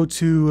 We'll go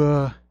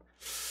to,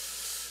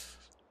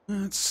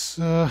 let's,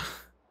 oh,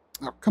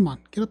 come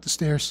on, get up the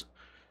stairs.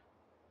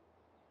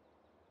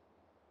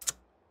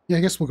 Yeah,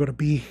 I guess we'll go to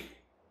B,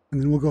 and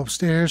then we'll go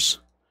upstairs,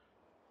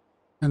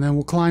 and then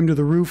we'll climb to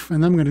the roof,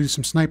 and then I'm going to do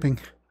some sniping.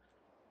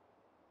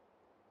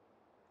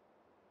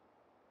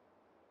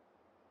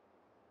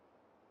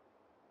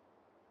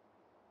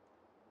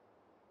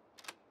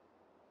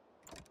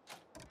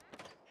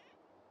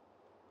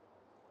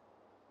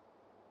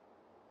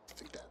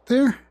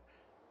 There.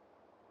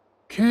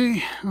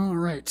 Okay, all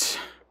right.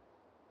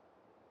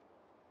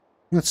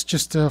 Let's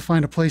just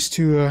find a place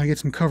to get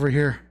some cover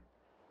here.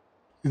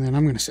 And then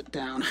I'm going to sit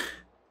down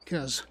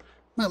because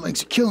my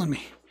legs are killing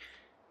me.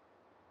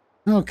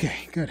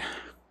 Okay, good.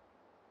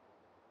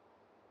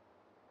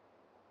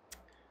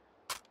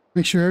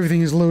 Make sure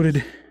everything is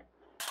loaded.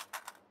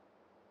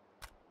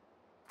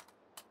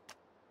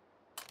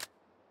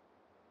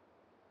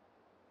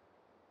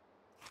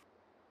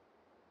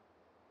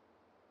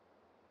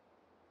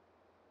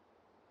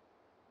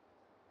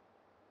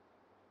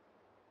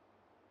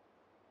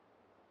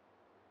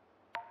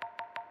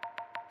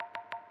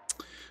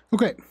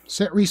 Okay,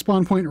 set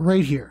respawn point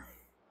right here.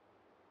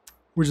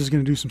 We're just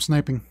going to do some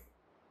sniping.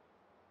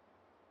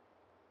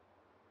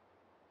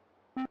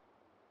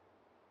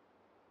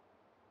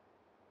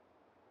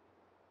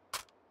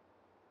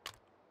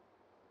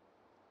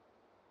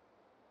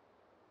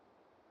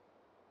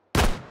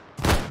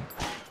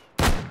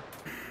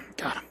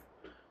 Got him.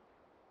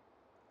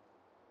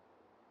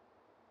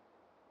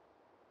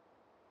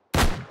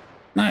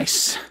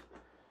 Nice.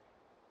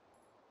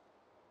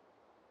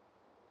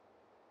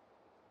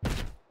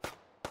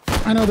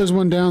 I know there's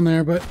one down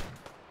there, but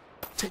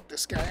take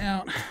this guy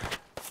out.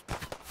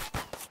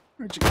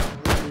 Where'd you go?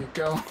 There you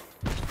go.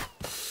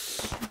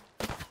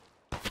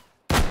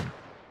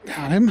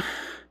 Got him.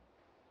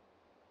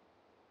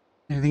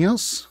 Anything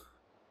else?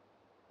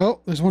 Oh,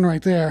 there's one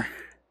right there.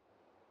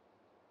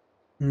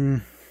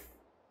 Hold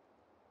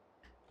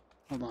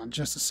on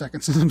just a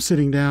second since I'm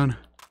sitting down.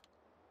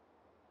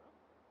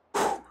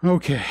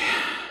 Okay.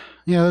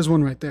 Yeah, there's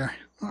one right there.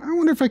 I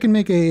wonder if I can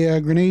make a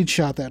grenade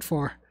shot that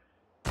far.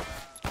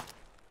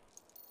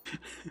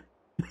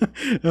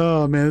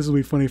 Oh man, this will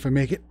be funny if I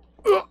make it.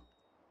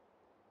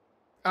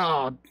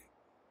 Oh.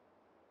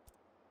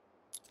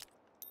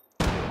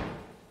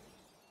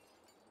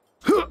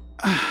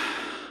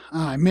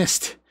 I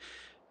missed.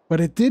 But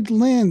it did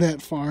land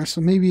that far, so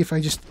maybe if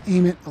I just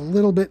aim it a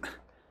little bit.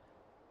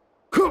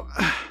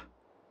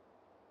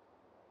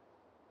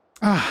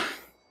 Ah.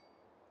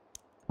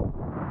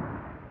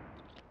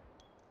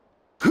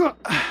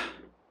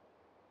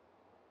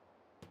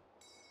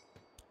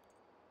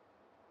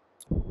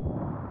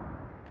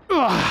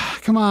 Oh,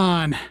 come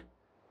on.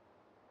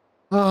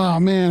 Oh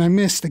man, I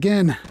missed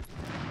again.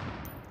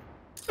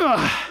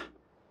 Ugh.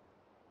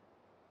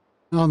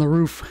 On the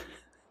roof.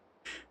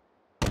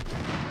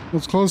 It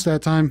was close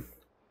that time.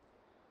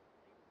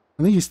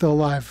 I think he's still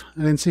alive.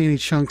 I didn't see any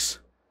chunks.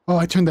 Oh,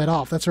 I turned that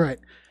off. That's right.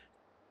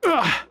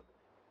 Ugh.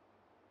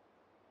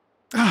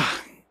 Ugh.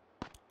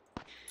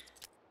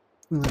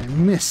 Well, I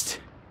missed.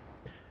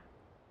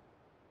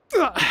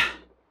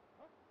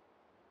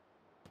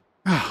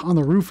 On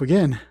the roof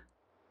again.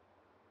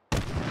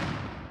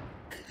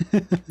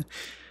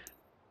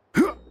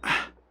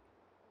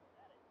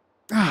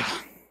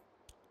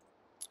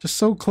 Just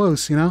so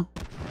close, you know?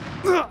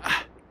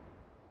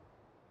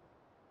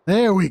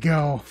 There we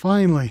go,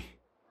 finally.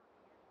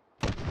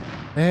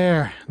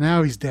 There,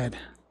 now he's dead.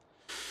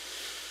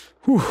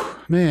 Whew,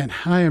 man,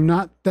 I am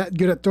not that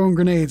good at throwing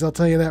grenades, I'll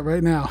tell you that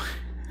right now.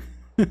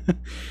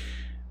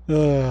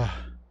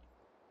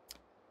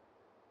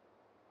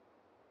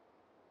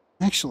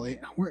 Actually,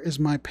 where is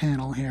my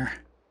panel here?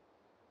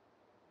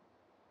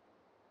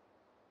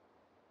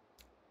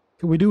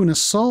 Can we do an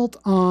assault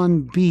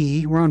on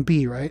B? We're on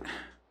B, right?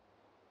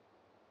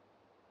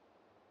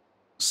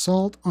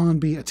 Assault on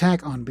B,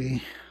 attack on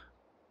B.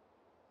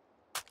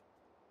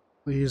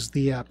 We'll use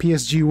the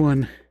PSG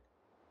one.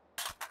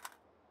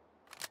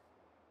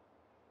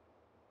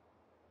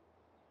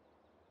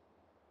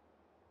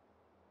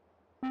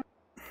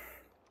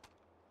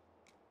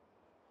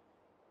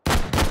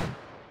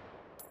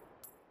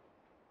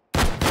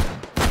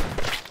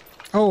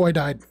 Oh, I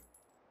died.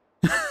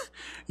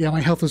 Yeah,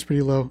 my health was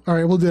pretty low. All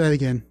right, we'll do that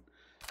again.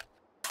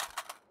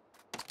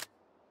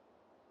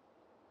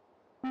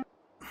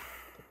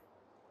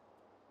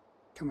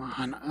 Come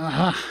on.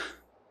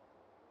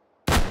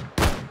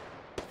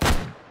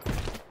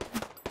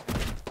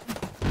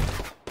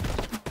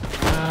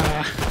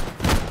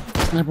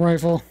 Sniper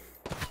rifle.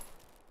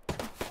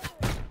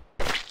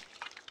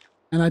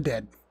 And I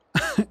dead.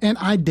 And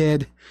I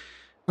dead.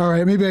 All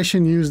right, maybe I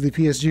shouldn't use the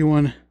PSG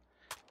one.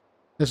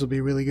 This will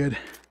be really good.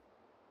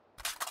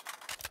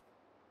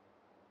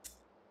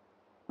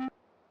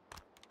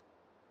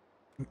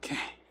 Okay.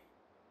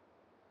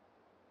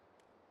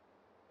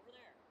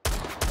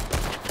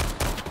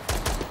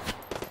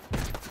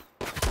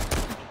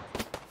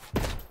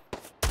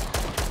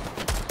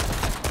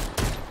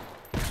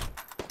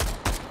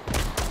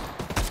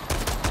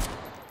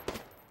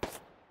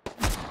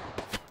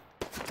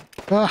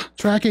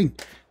 Tracking.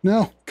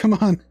 No, come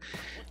on.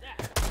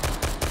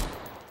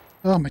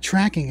 Oh, my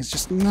tracking is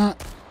just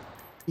not...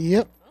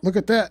 Yep, look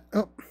at that.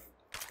 Oh.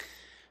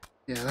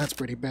 Yeah, that's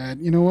pretty bad.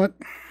 You know what?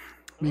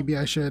 Maybe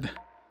I should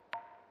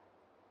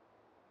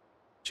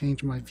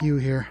change my view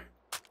here.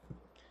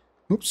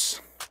 Oops.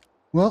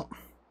 Well.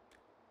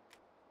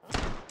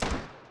 What's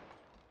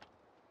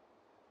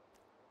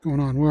going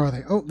on? Where are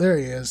they? Oh, there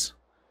he is.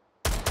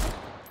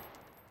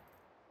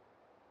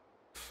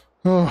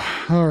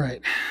 Oh, all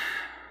right.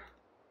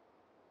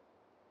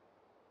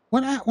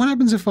 What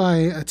happens if I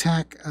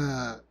attack,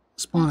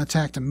 spawn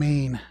attack to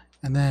main,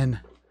 and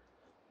then...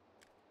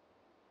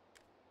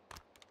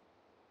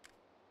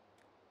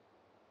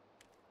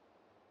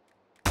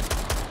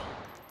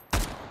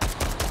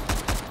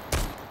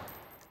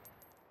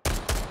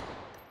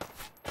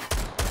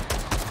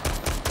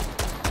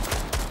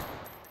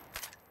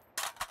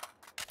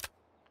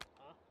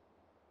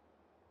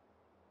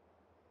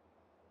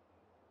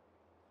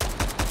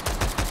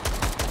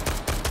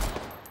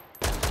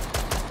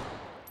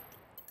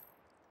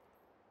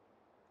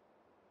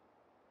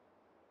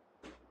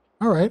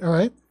 All right, all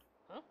right.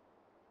 Huh?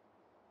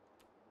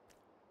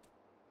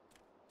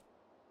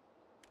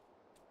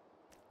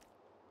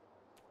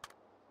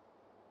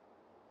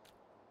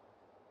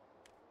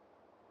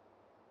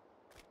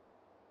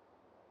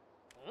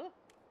 Huh?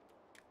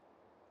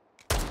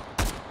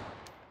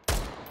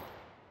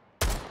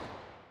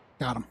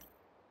 Got him.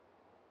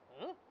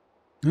 Huh?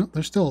 No,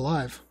 they're still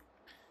alive.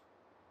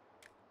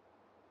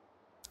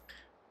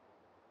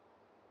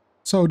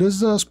 So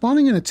does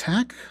spawning an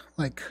attack,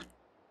 like,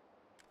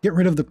 get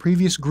rid of the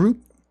previous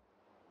group?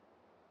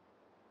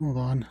 Hold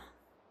on.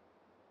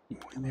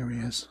 There he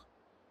is.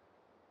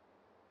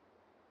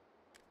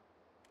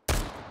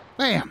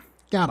 Bam!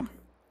 Got him.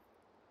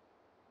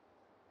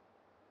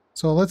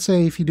 So let's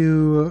say if you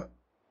do...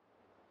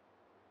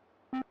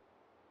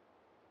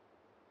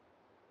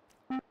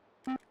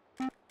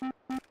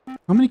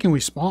 How many can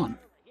we spawn?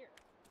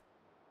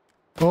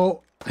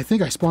 Oh, I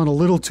think I spawned a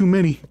little too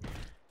many.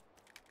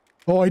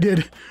 Oh, I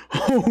did.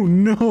 Oh,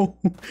 no.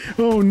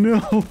 Oh, no.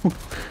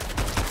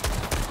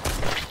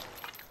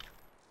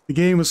 The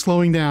game was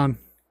slowing down.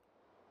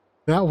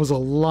 That was a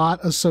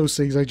lot of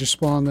sosigs I just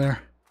spawned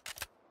there.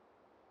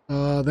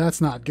 That's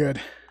not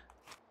good.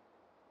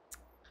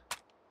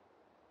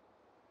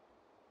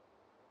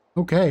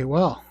 Okay,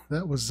 well,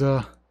 that was,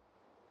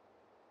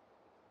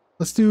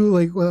 let's do,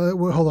 like,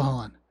 hold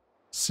on.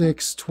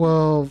 6,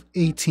 12,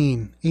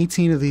 18.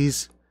 18 of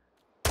these.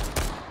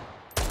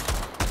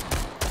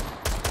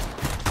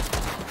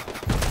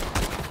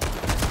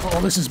 Oh,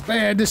 this is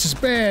bad. This is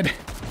bad.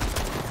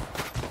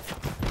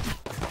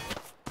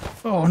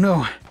 Oh,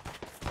 no. Huh?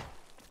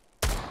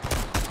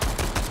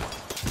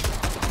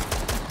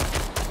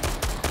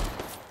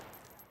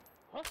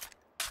 What's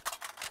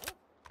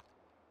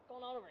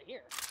going on over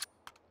here?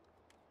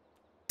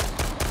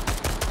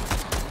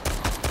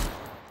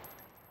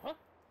 Huh?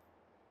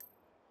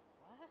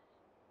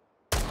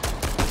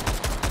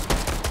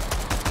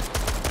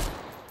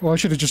 What? Oh, I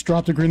should have just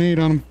dropped a grenade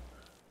on him.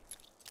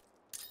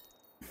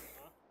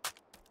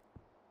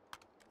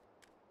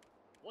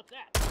 What's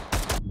that?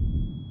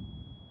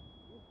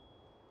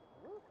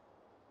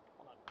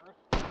 What on earth?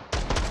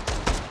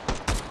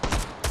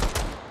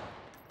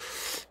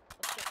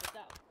 Let's check this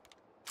out.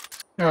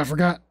 Oh, I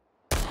forgot.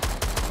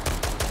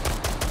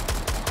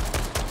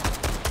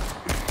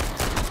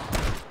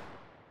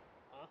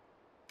 Huh?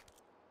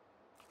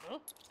 Huh?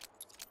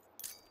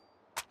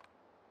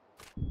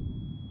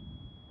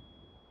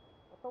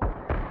 What's over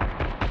there?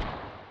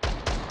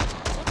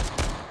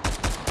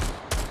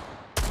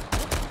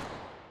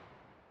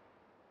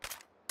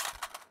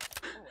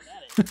 Oh,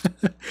 that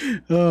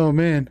is. Oh,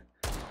 man.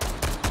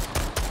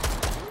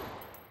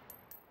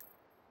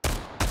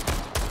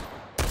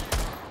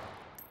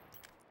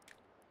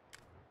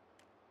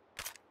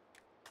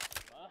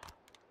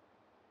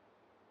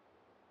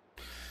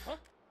 Huh?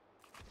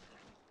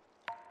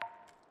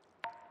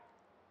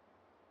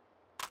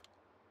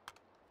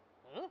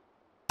 Huh?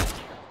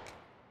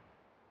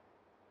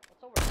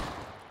 What's over there?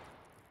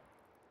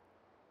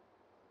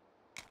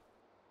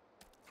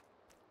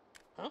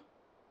 Huh?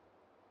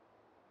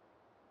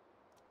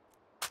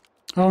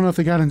 I don't know if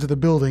they got into the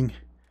building.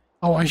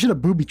 Oh, I should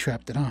have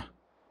booby-trapped it, huh?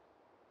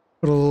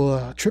 Put a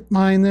little trip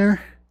mine there.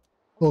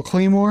 A little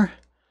claymore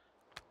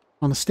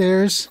on the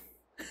stairs.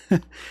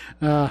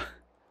 Well.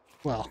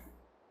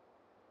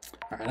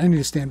 Alright, I need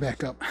to stand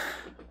back up.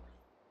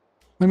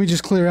 Let me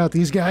just clear out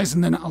these guys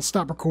and then I'll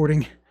stop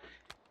recording.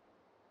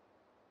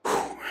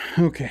 Whew.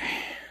 Okay.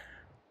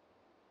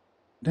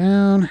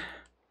 Down.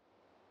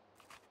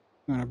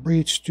 I'm gonna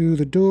breach through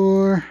the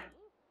door.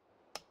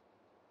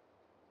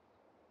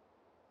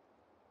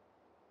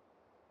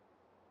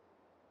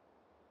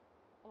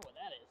 Oh, what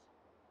that is.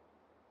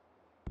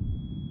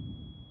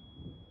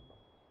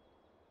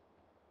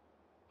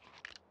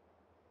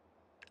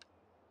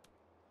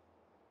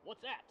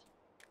 What's that?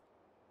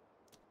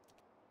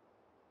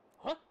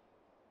 Huh?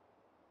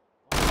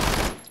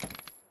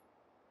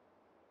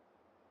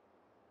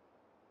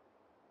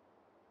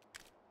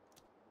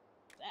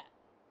 That?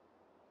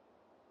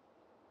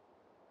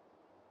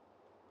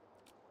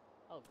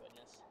 Oh,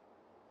 goodness.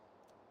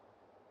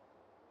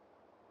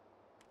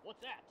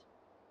 What's that?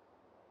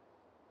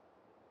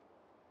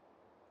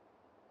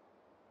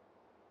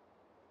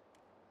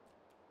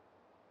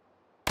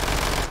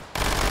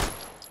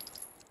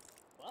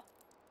 What?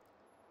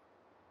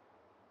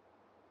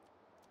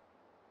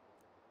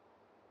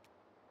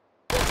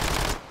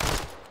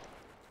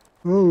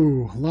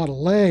 Oh, a lot of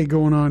lag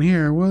going on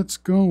here. What's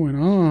going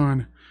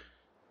on?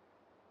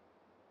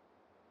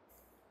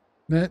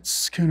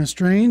 That's kind of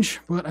strange,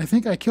 but I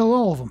think I killed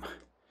all of them.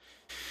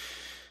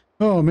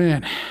 Oh,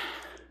 man.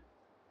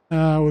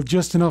 With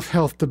just enough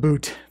health to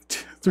boot.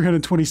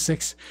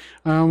 326.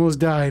 I almost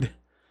died.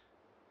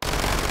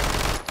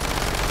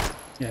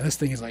 Yeah, this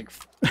thing is like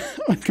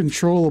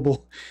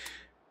uncontrollable.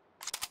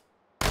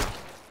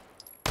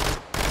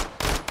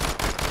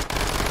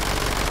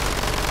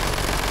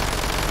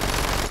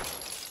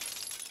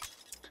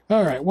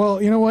 All right,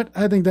 well, you know what?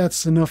 I think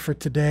that's enough for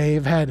today.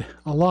 I've had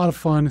a lot of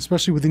fun,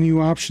 especially with the new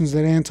options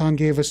that Anton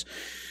gave us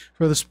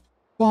for the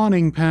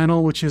spawning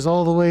panel, which is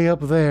all the way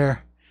up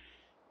there.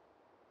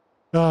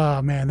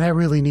 Oh, man, that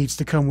really needs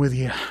to come with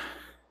you.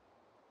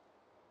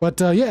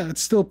 But, yeah,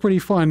 it's still pretty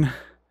fun.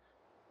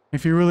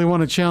 If you really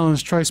want a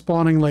challenge, try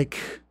spawning, like,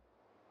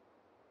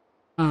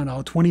 I don't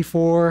know,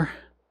 24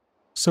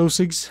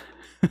 sosigs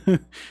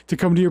to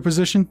come to your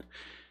position.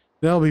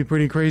 That'll be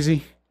pretty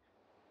crazy.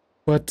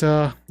 But,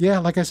 yeah,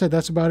 like I said,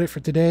 that's about it for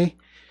today.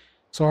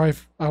 Sorry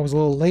if I was a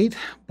little late,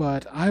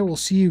 but I will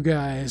see you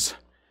guys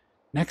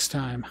next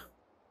time.